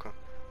 você é louco.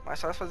 Mais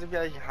fácil fazer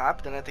viagem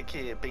rápida, né? Tem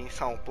que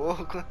pensar um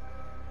pouco.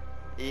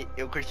 E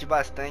eu curti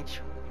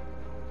bastante.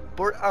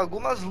 Por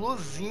algumas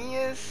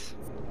luzinhas,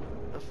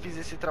 eu fiz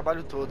esse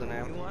trabalho todo,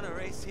 né?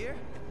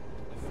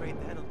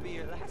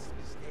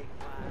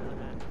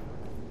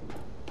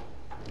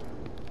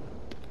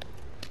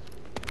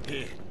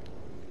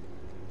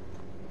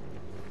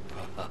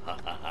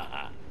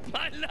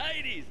 My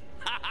ladies!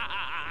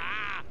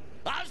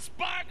 I'll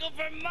sparkle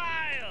for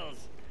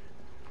miles!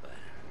 But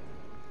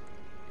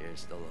you're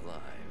still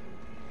alive.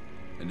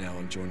 And now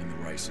I'm joining the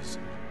races.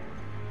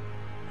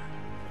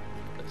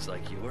 Looks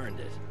like you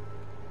earned it.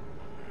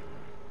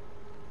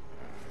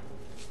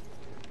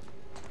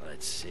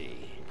 Let's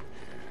see.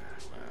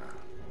 Well,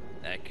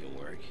 that can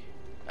work.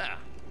 Ah,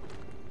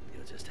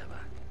 you'll just have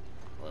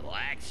a little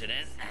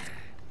accident.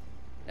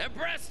 And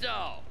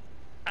presto!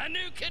 A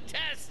new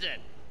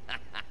contestant!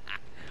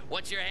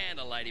 What's your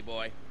handle, lady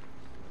boy?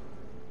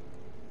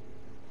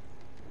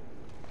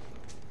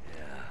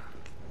 Yeah.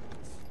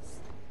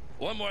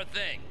 One more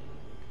thing.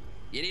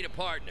 You need a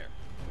partner.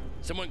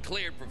 Someone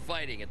cleared for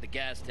fighting at the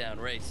Gastown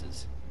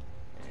races.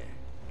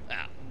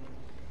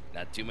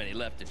 Not too many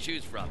left to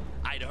choose from.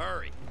 I'd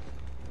hurry.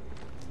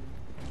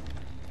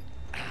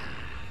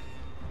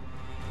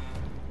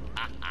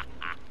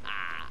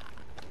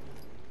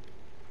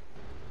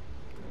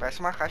 Parece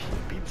uma caixa de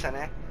pizza,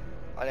 né?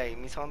 Olha aí,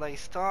 missão da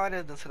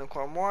história, dançando com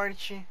a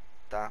morte.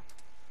 Tá.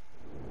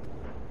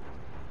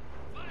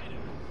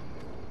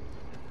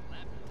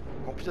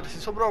 Computer, se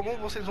sobrou algum,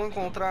 vocês vão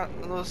encontrar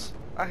nos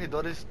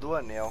arredores do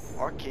anel.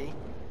 Ok.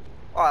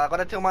 Ó,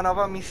 agora tem uma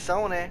nova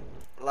missão, né?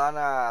 Lá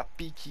na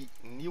Pique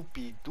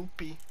Nilpe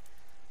Dupe.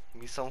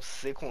 Missão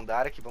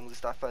secundária que vamos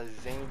estar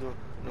fazendo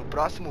no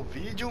próximo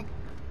vídeo.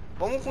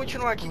 Vamos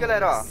continuar aqui,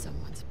 galera, ó.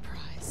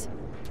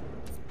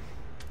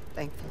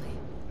 Thankfully.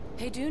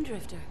 Hey, Dune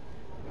Drifter.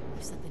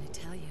 I've something to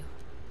tell you.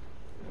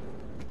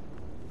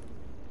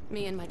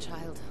 Me and my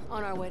child,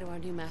 on our way to our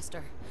new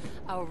master.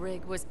 Our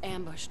rig was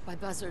ambushed by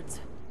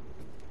buzzards.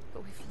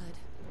 But we fled.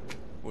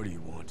 What do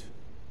you want?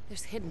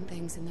 There's hidden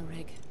things in the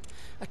rig.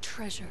 A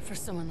treasure for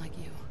someone like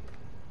you.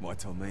 Why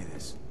tell me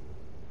this?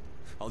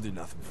 I'll do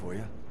nothing for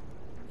you.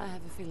 I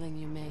have a feeling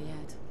you may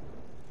yet.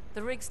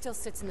 The rig still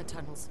sits in the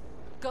tunnels.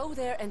 Go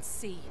there and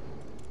see.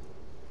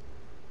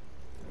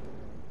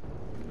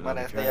 Mano,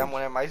 essa daí é a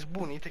mulher mais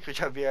bonita que eu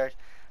já vi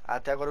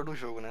até agora no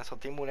jogo, né? Só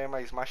tem mulher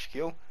mais macho que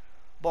eu.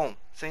 Bom,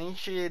 se a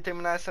gente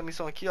terminar essa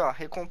missão aqui, ó,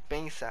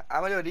 recompensa a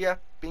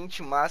melhoria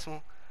pente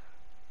máximo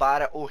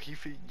para o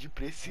rifle de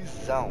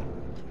precisão.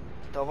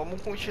 Então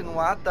vamos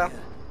continuar, tá?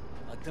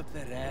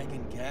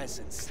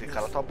 Você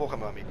cala tua boca,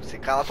 meu amigo. Você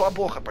cala tua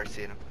boca,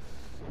 parceiro.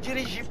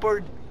 Dirigir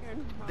por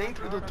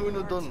dentro do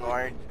turno do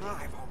norte.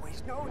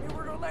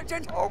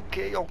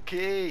 Ok,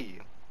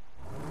 ok.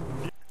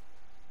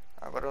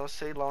 Agora eu não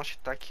sei lá onde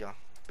tá aqui, ó.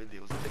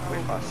 Beleza, até que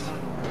foi fácil.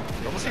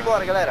 Vamos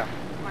embora, galera.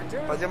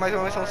 Fazer mais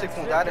uma missão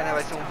secundária, né?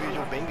 Vai ser um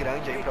vídeo bem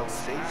grande aí pra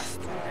vocês.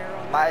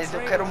 Mas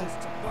eu quero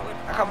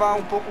acabar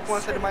um pouco com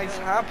a série mais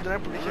rápido, né?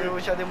 Porque eu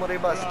já demorei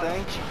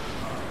bastante.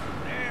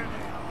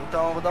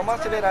 Então eu vou dar uma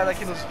acelerada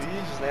aqui nos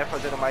vídeos, né?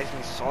 Fazendo mais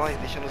missões,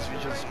 deixando os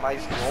vídeos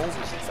mais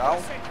longos e tal.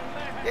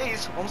 E é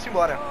isso, vamos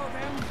embora.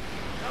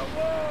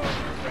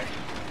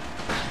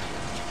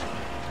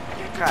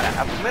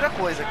 Cara, a primeira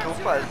coisa que eu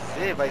vou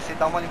fazer vai ser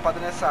dar uma limpada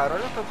nessa área.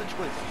 Olha o tanto de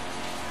coisa.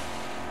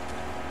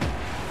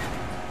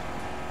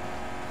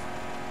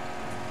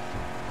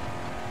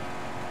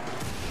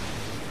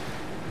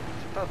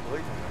 Você tá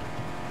doido, mano?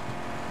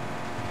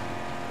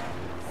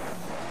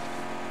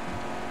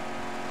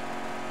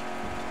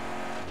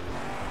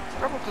 Será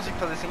que eu vou conseguir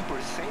fazer 100%?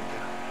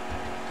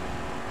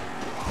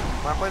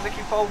 Uma coisa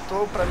que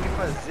faltou pra mim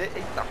fazer...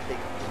 Eita, pega.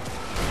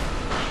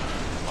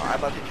 Vai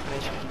bater de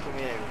frente aqui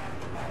comigo.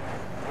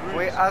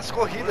 Foi as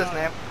corridas,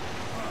 né?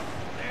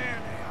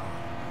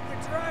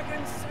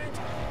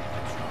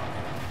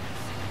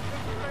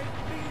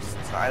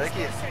 Sai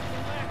daqui.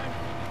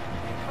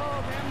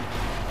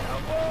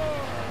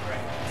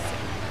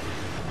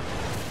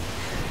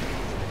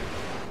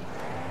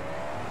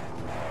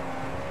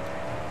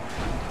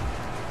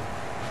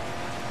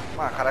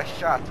 Mano, cara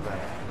chato,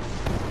 velho.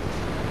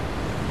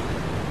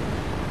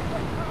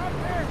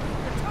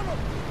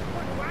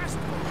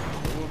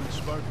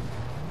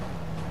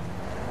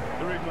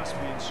 The rig must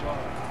be inside.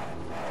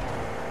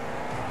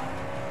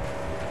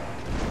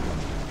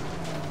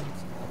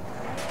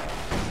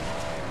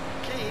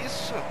 Que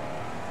isso?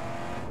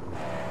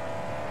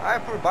 Ah, é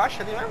por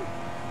baixo ali mesmo?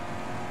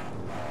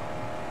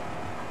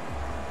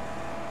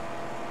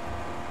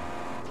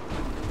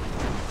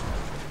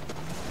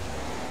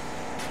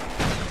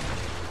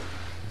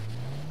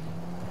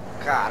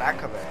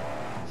 Caraca, velho.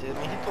 Você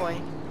me irritou,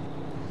 hein?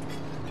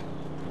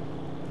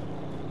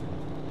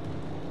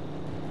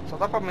 Só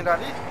dá pra mirar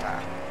ali?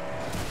 Tá.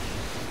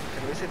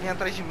 Quero ver se ele vem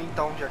atrás de mim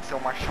então, já que você é um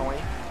machão aí.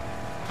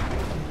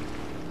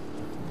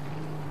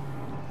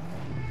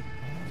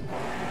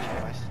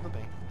 Mas tudo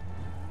bem.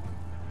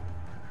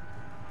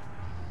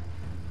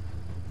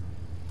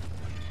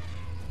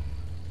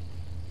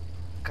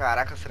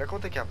 Caraca, será que eu vou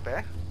ter que ir a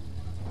pé?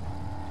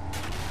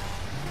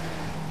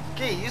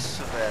 Que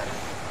isso, velho?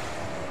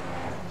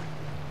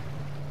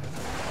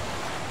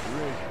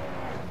 Rig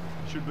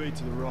should be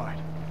to the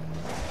right.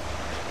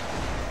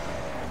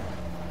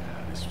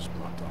 This was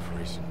blocked off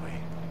recently.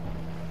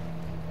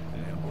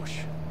 An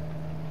ambush.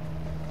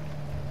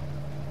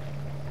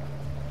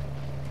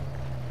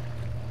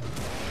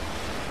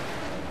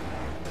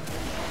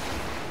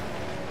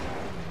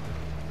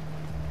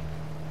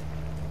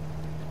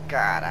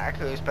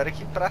 Caraca, eu espero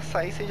que pra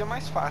sair seja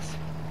mais fácil.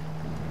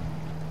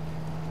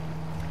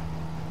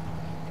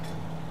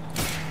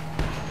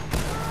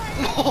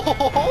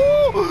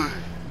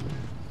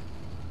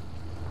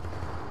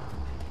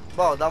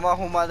 Bom, dá uma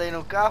arrumada aí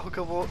no carro que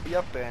eu vou ir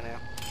a pé, né?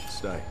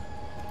 Stay.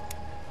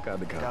 Got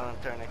the Ligar a car.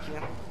 lanterna aqui.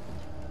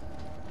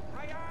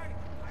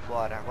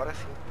 Bora, agora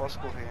sim posso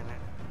correr, né?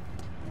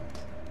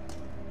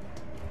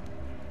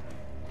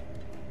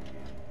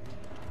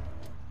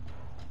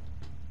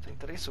 Tem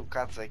 3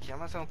 sucatas aqui,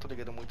 mas eu não tô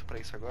ligando muito pra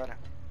isso agora.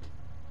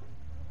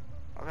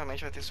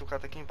 Obviamente vai ter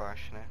sucata aqui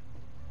embaixo, né?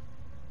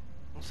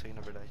 Não sei,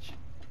 na verdade.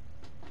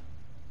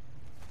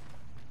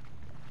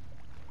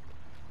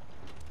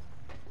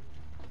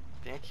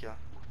 Tem aqui, ó. O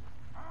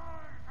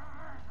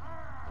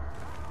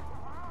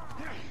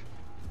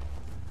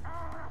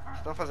que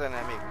você tá fazendo,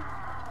 né, amigo?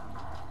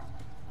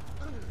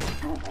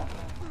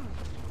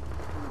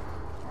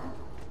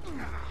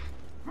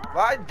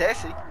 Vai,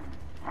 desce aí.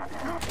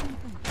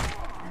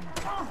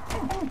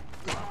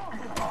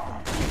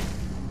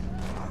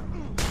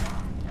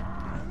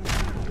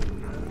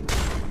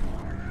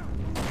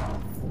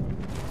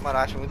 Mano,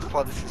 eu acho muito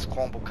foda esses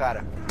combos,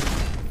 cara.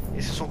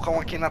 Esse socão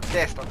aqui na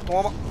testa.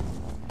 Toma.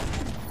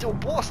 Seu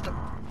bosta.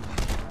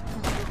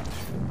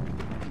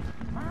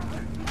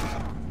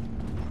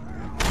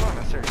 Mano,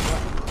 acertou.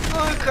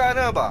 Ai,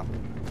 caramba.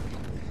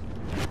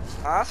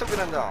 Ah, seu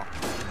grandão.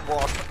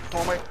 Bosta.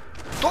 Toma aí.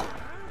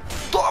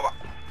 Toma.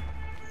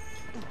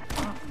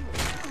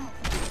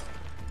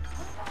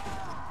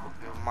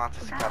 Eu mato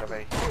esse cara,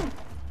 velho.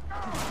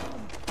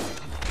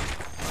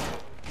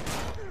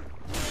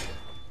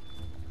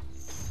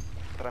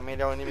 Pra mim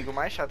ele é o inimigo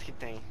mais chato que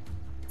tem.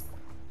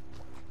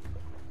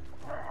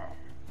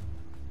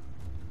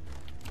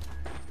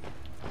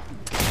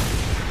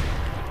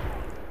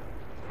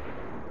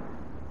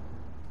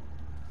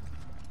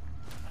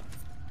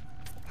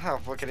 Ah,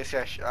 vou querer se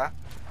achar.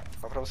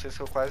 Só pra vocês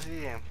que eu quase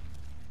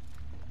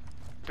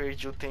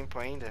perdi o tempo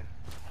ainda.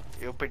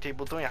 Eu apertei o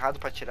botão errado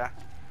pra atirar.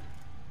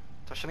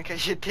 Tô achando que é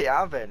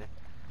GTA, velho.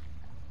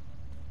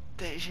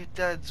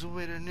 GTA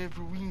zoeira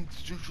never wins.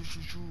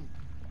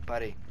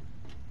 Parei.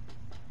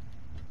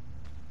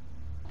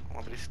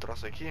 Vamos abrir esse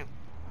troço aqui.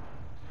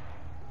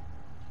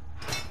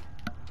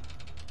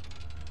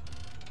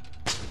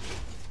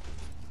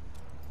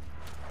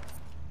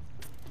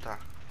 Tá.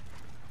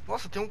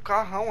 Nossa, tem um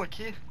carrão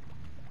aqui.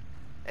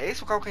 É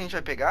esse o carro que a gente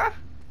vai pegar?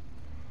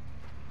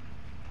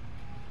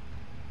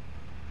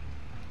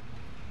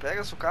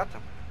 Pega a sucata.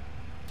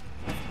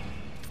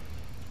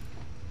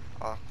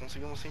 Ó,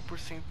 conseguimos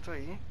 100%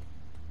 aí.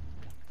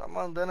 Tá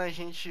mandando a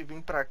gente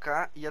vir pra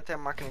cá e ir até a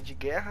máquina de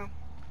guerra.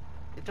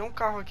 E tem um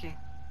carro aqui.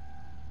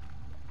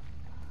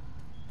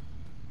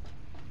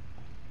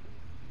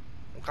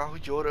 Um carro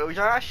de ouro. Eu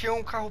já achei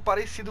um carro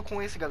parecido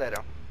com esse,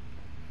 galera.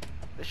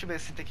 Deixa eu ver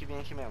se tem que vir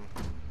aqui mesmo.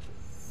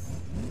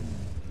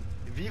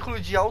 Veículo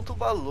de alto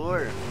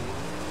valor.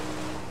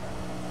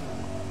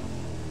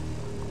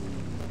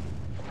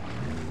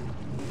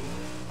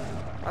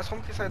 Mas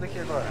como que sai daqui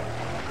agora?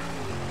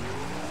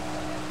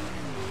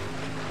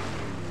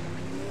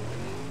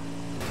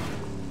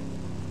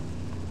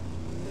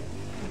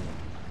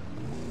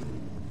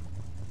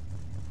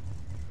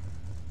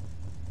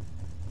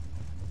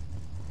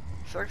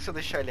 Será que se eu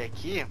deixar ele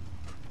aqui,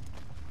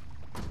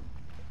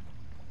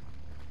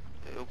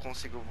 eu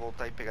consigo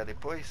voltar e pegar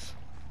depois?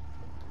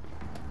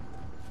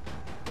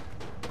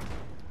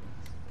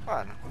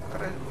 Mano, o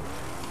cara...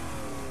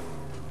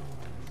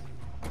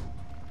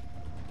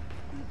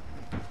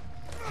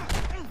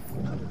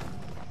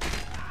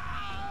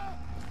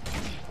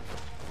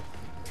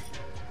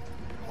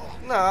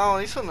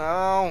 Não, isso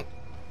não.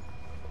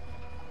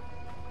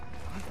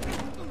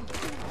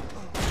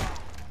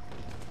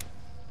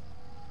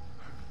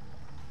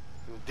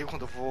 Meu Deus,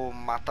 quando eu vou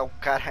matar o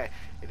cara,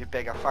 ele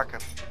pega a faca.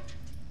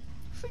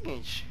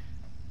 Seguinte.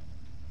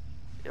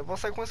 Eu vou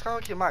sair com esse carro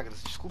aqui,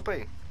 Magnus. Desculpa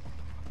aí.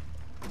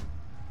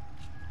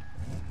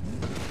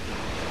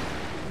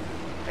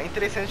 É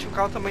interessante que o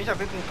carro também já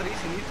vem com 3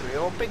 cilindros.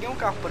 Eu peguei um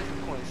carro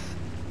parecido com esse.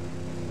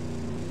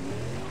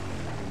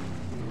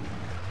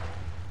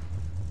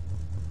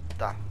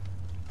 Tá.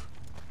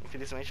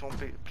 Infelizmente vamos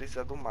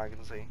precisar do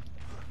Magnus aí.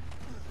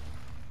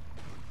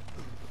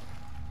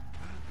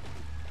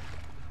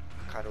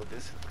 Cara, eu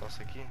desse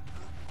troço aqui.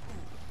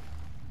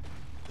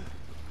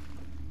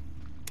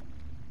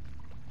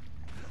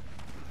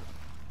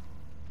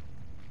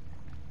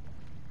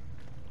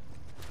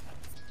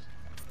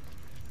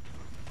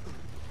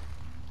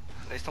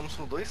 Nós estamos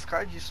com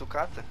 2k de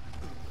sucata.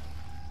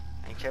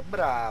 A gente é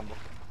brabo.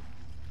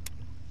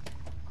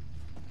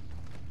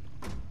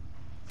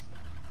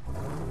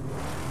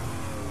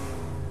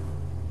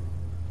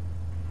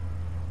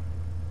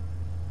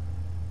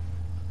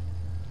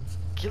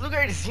 Que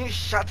lugarzinho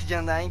chato de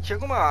andar, hein? Tinha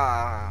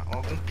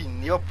algum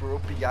pneu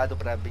apropriado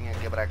pra bem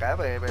aqui pra cá?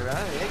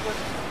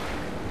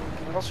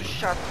 Que negócio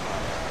chato,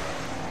 mano.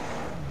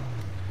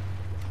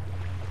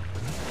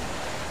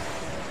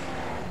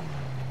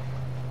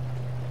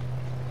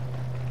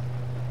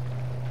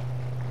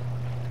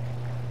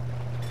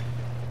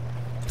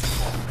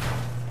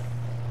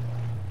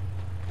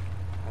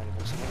 Não vou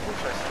conseguir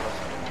puxar esse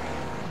troço.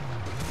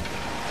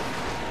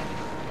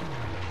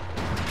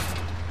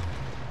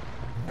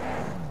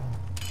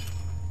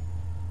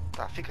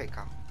 Tá, fica aí,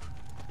 carro.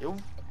 Eu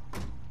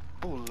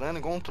pulando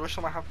igual um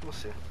trouxa mais rápido que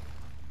você.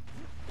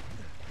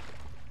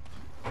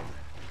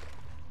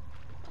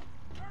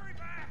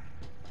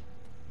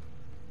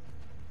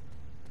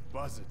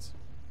 Buzzards.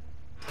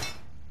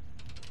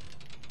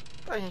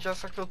 Tá, a gente já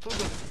saqueou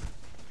tudo.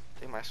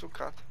 Tem mais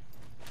sucata.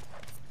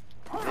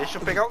 Deixa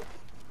eu pegar o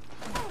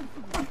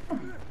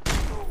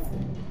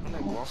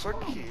negócio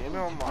aqui,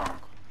 meu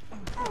Marco.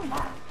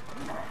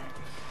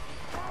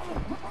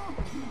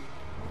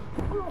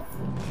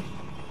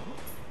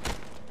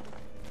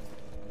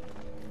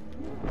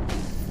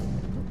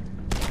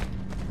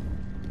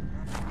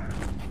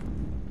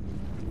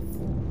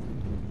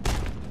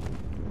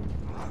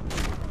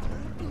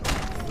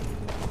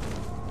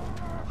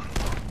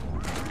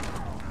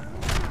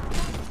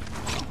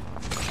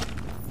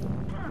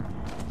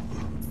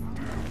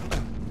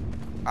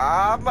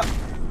 Ah,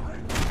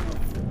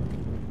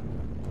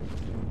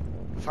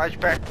 sai de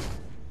perto.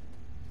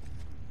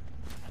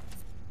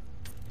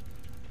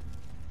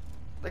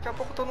 Daqui a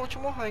pouco eu tô no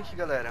último rank,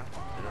 galera.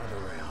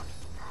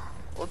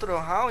 Outro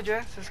round,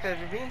 é? Vocês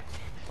querem vir?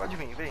 Pode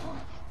vir, vem.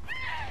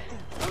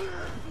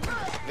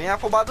 Vem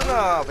afobado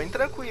não, vem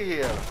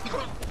tranquilo.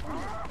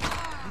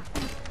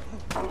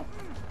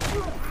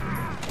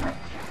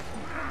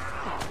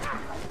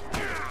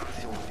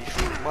 Seu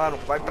lixo, mano,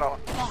 vai pra lá.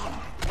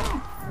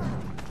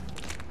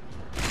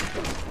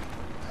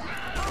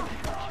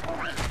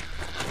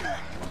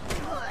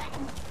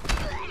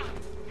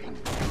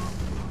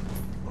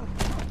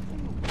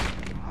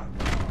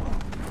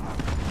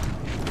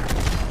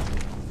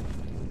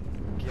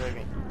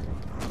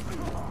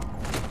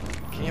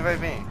 Quem vai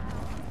vir?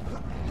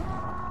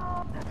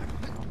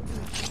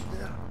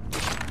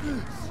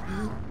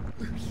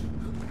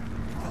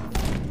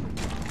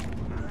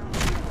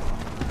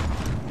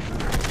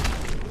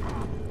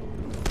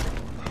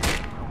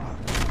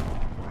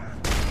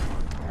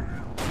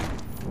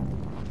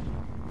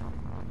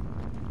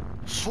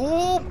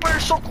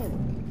 Super soco!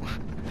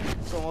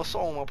 Tomou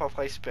só uma pra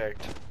ficar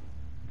esperto.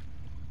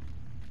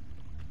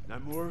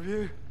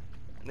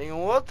 Nenhum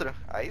outro?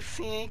 Aí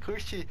sim, hein?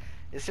 Curti.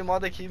 Esse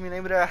modo aqui me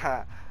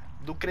lembra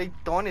do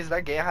Creytones da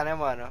guerra, né,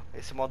 mano?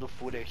 Esse modo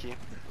fúria aqui.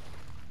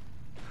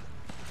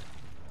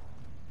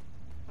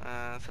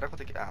 Será que eu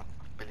tenho que... Ah,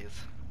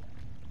 beleza.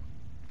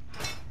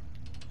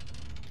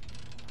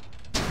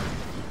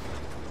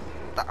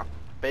 Tá,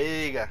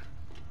 pega.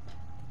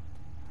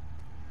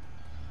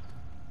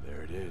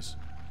 There it is.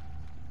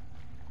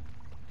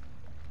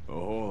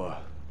 Oh,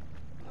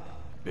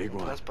 big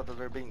one.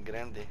 Transportador bem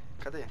grande.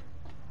 Cadê?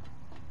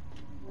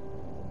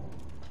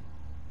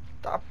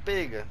 Tá,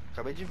 pega.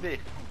 Acabei de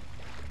ver.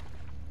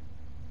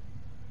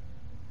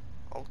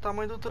 Olha o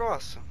tamanho do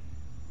troço.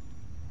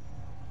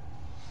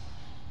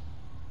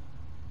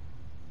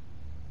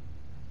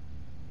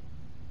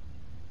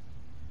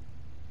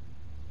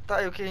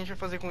 Tá, e o que a gente vai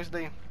fazer com isso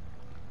daí?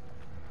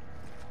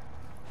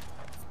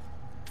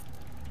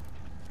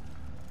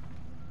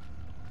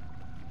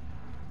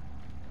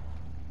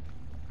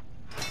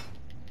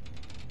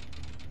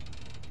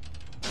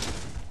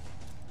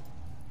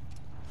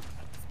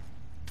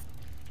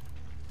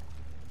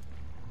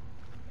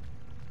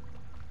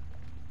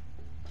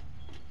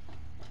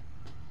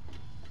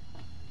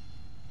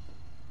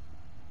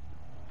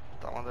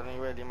 Tá mandando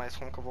eu ali, mas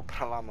como que eu vou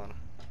pra lá, mano?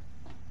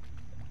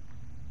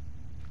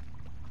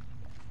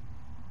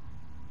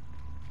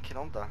 Que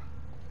não dá.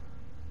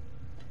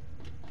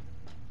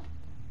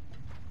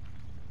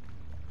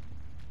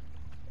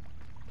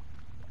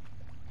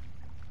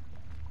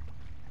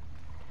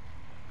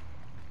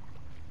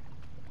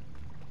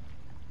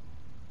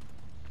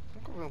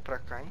 Como que eu venho pra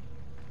cá, hein?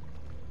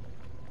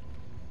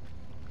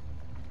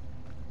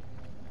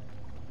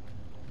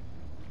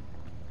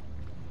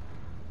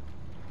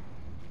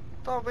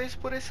 Talvez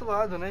por esse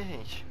lado, né,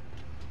 gente?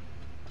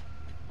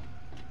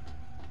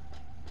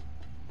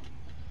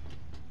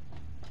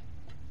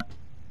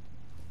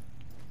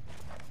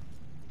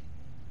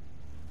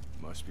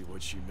 Must be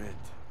what she meant.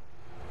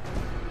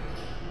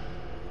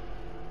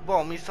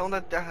 Bom, missão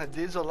da Terra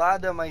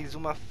Desolada, mais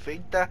uma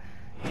feita.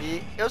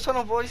 E eu só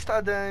não vou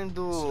estar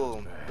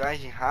dando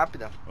viagem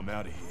rápida. I'm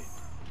out of here.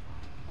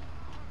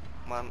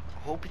 Mano,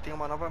 Hope tem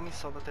uma nova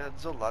missão da Terra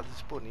Desolada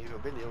disponível,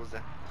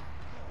 beleza.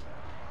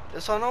 Eu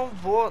só não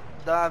vou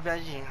dar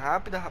viagem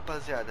rápida,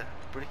 rapaziada,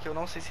 porque eu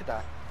não sei se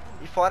dá.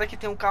 E fora que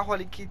tem um carro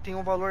ali que tem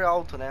um valor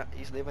alto, né?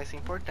 Isso daí vai ser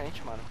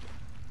importante, mano.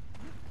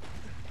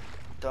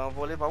 Então eu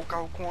vou levar o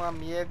carro com um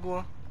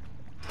amigo.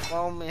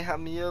 Com o meu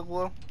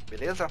amigo,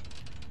 beleza?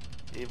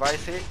 E vai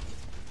ser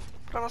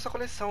pra nossa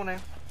coleção, né?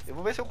 Eu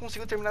vou ver se eu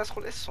consigo terminar as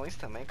coleções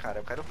também,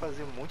 cara. Eu quero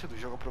fazer muito do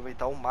jogo,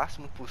 aproveitar o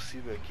máximo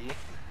possível aqui.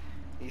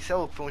 Isso é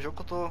louco, foi um jogo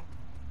que eu tô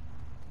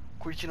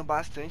curtindo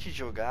bastante de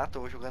jogar.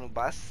 Tô jogando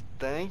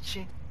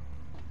bastante.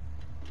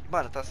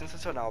 Mano, tá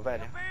sensacional,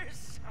 velho.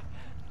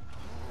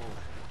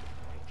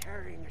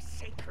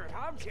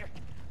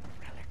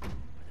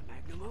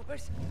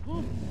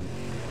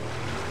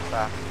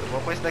 Tá, eu vou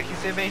com esse daqui e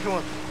você vem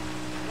junto.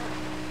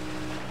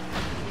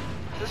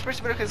 Vocês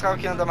perceberam que esse carro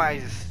aqui anda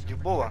mais de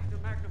boa?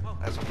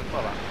 É só pra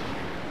falar.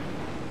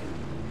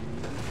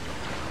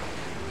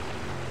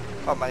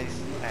 Ó, mas...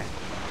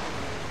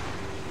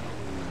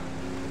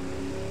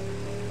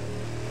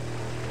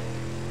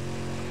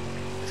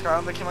 Esse carro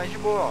anda aqui mais de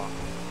boa,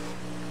 ó.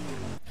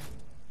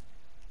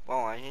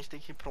 Bom, a gente tem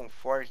que ir pra um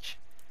forte.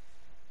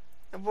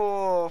 Eu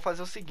vou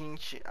fazer o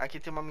seguinte. Aqui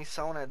tem uma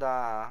missão, né,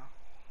 da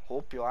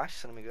Hope, eu acho,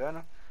 se não me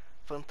engano.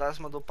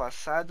 Fantasma do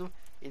passado.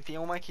 E tem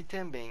uma aqui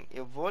também.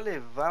 Eu vou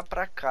levar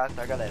pra cá,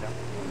 tá, galera?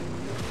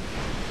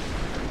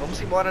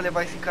 Vamos embora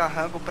levar esse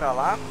carrango pra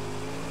lá.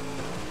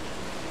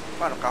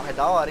 Mano, o carro é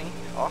da hora, hein?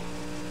 Ó.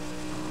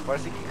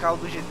 Parece que carro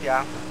do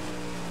GTA.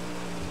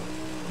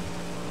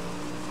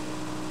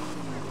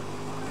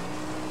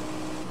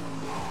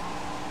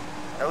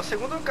 É o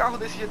segundo carro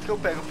desse jeito que eu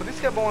pego. Por isso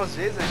que é bom às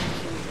vezes a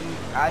gente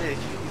ir em áreas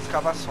de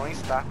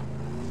escavações, tá?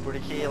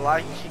 Porque lá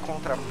a gente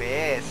encontra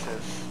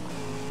peças,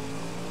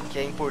 que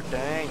é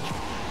importante.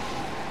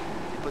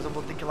 Depois eu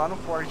vou ter que ir lá no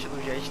porte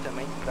do jet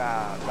também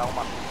pra dar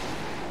uma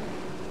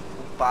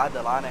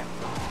upada lá, né?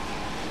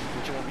 No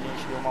último vídeo a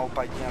gente deu uma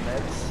upadinha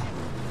leves.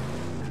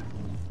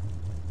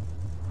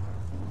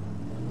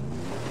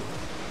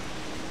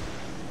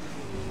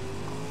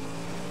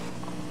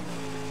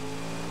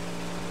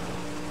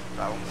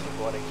 Tá, vamos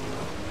embora aqui.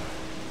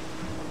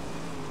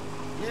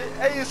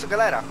 E é isso,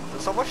 galera. Eu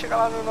só vou chegar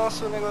lá no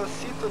nosso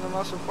negocito, no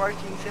nosso porte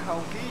e encerrar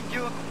o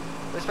vídeo.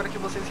 Eu espero que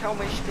vocês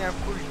realmente tenham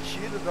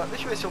curtido.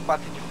 Deixa eu ver se eu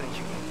bato de frente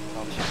aqui.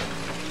 Não, deixa eu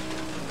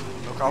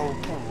ver. Meu carro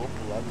pulou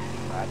pro lado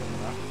do nada,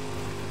 né?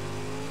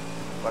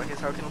 Agora que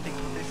sabe que não tem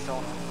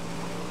proteção, né?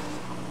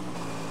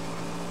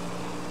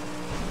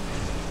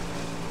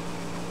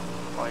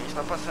 Ó, a gente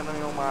tá passando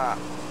em uma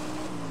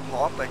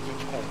rota aqui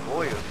de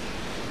comboio.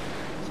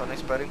 Só não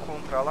espero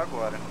encontrá-la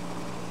agora.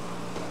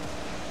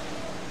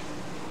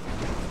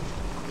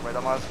 Porque vai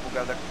dar umas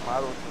bugadas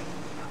marotas.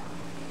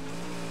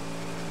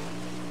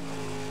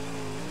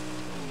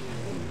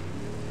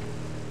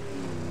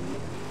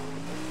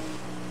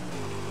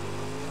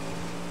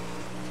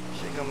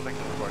 Chegamos aqui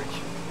no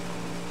porte.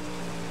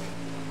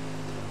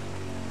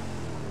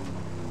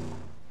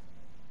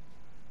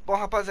 Bom,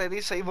 rapaziada, é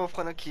isso aí. Vou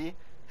ficando aqui.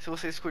 Se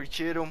vocês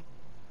curtiram,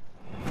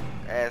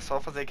 é só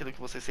fazer aquilo que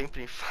vocês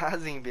sempre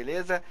fazem,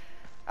 beleza?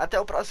 Até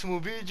o próximo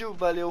vídeo.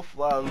 Valeu,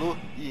 falou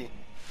e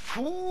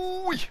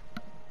fui!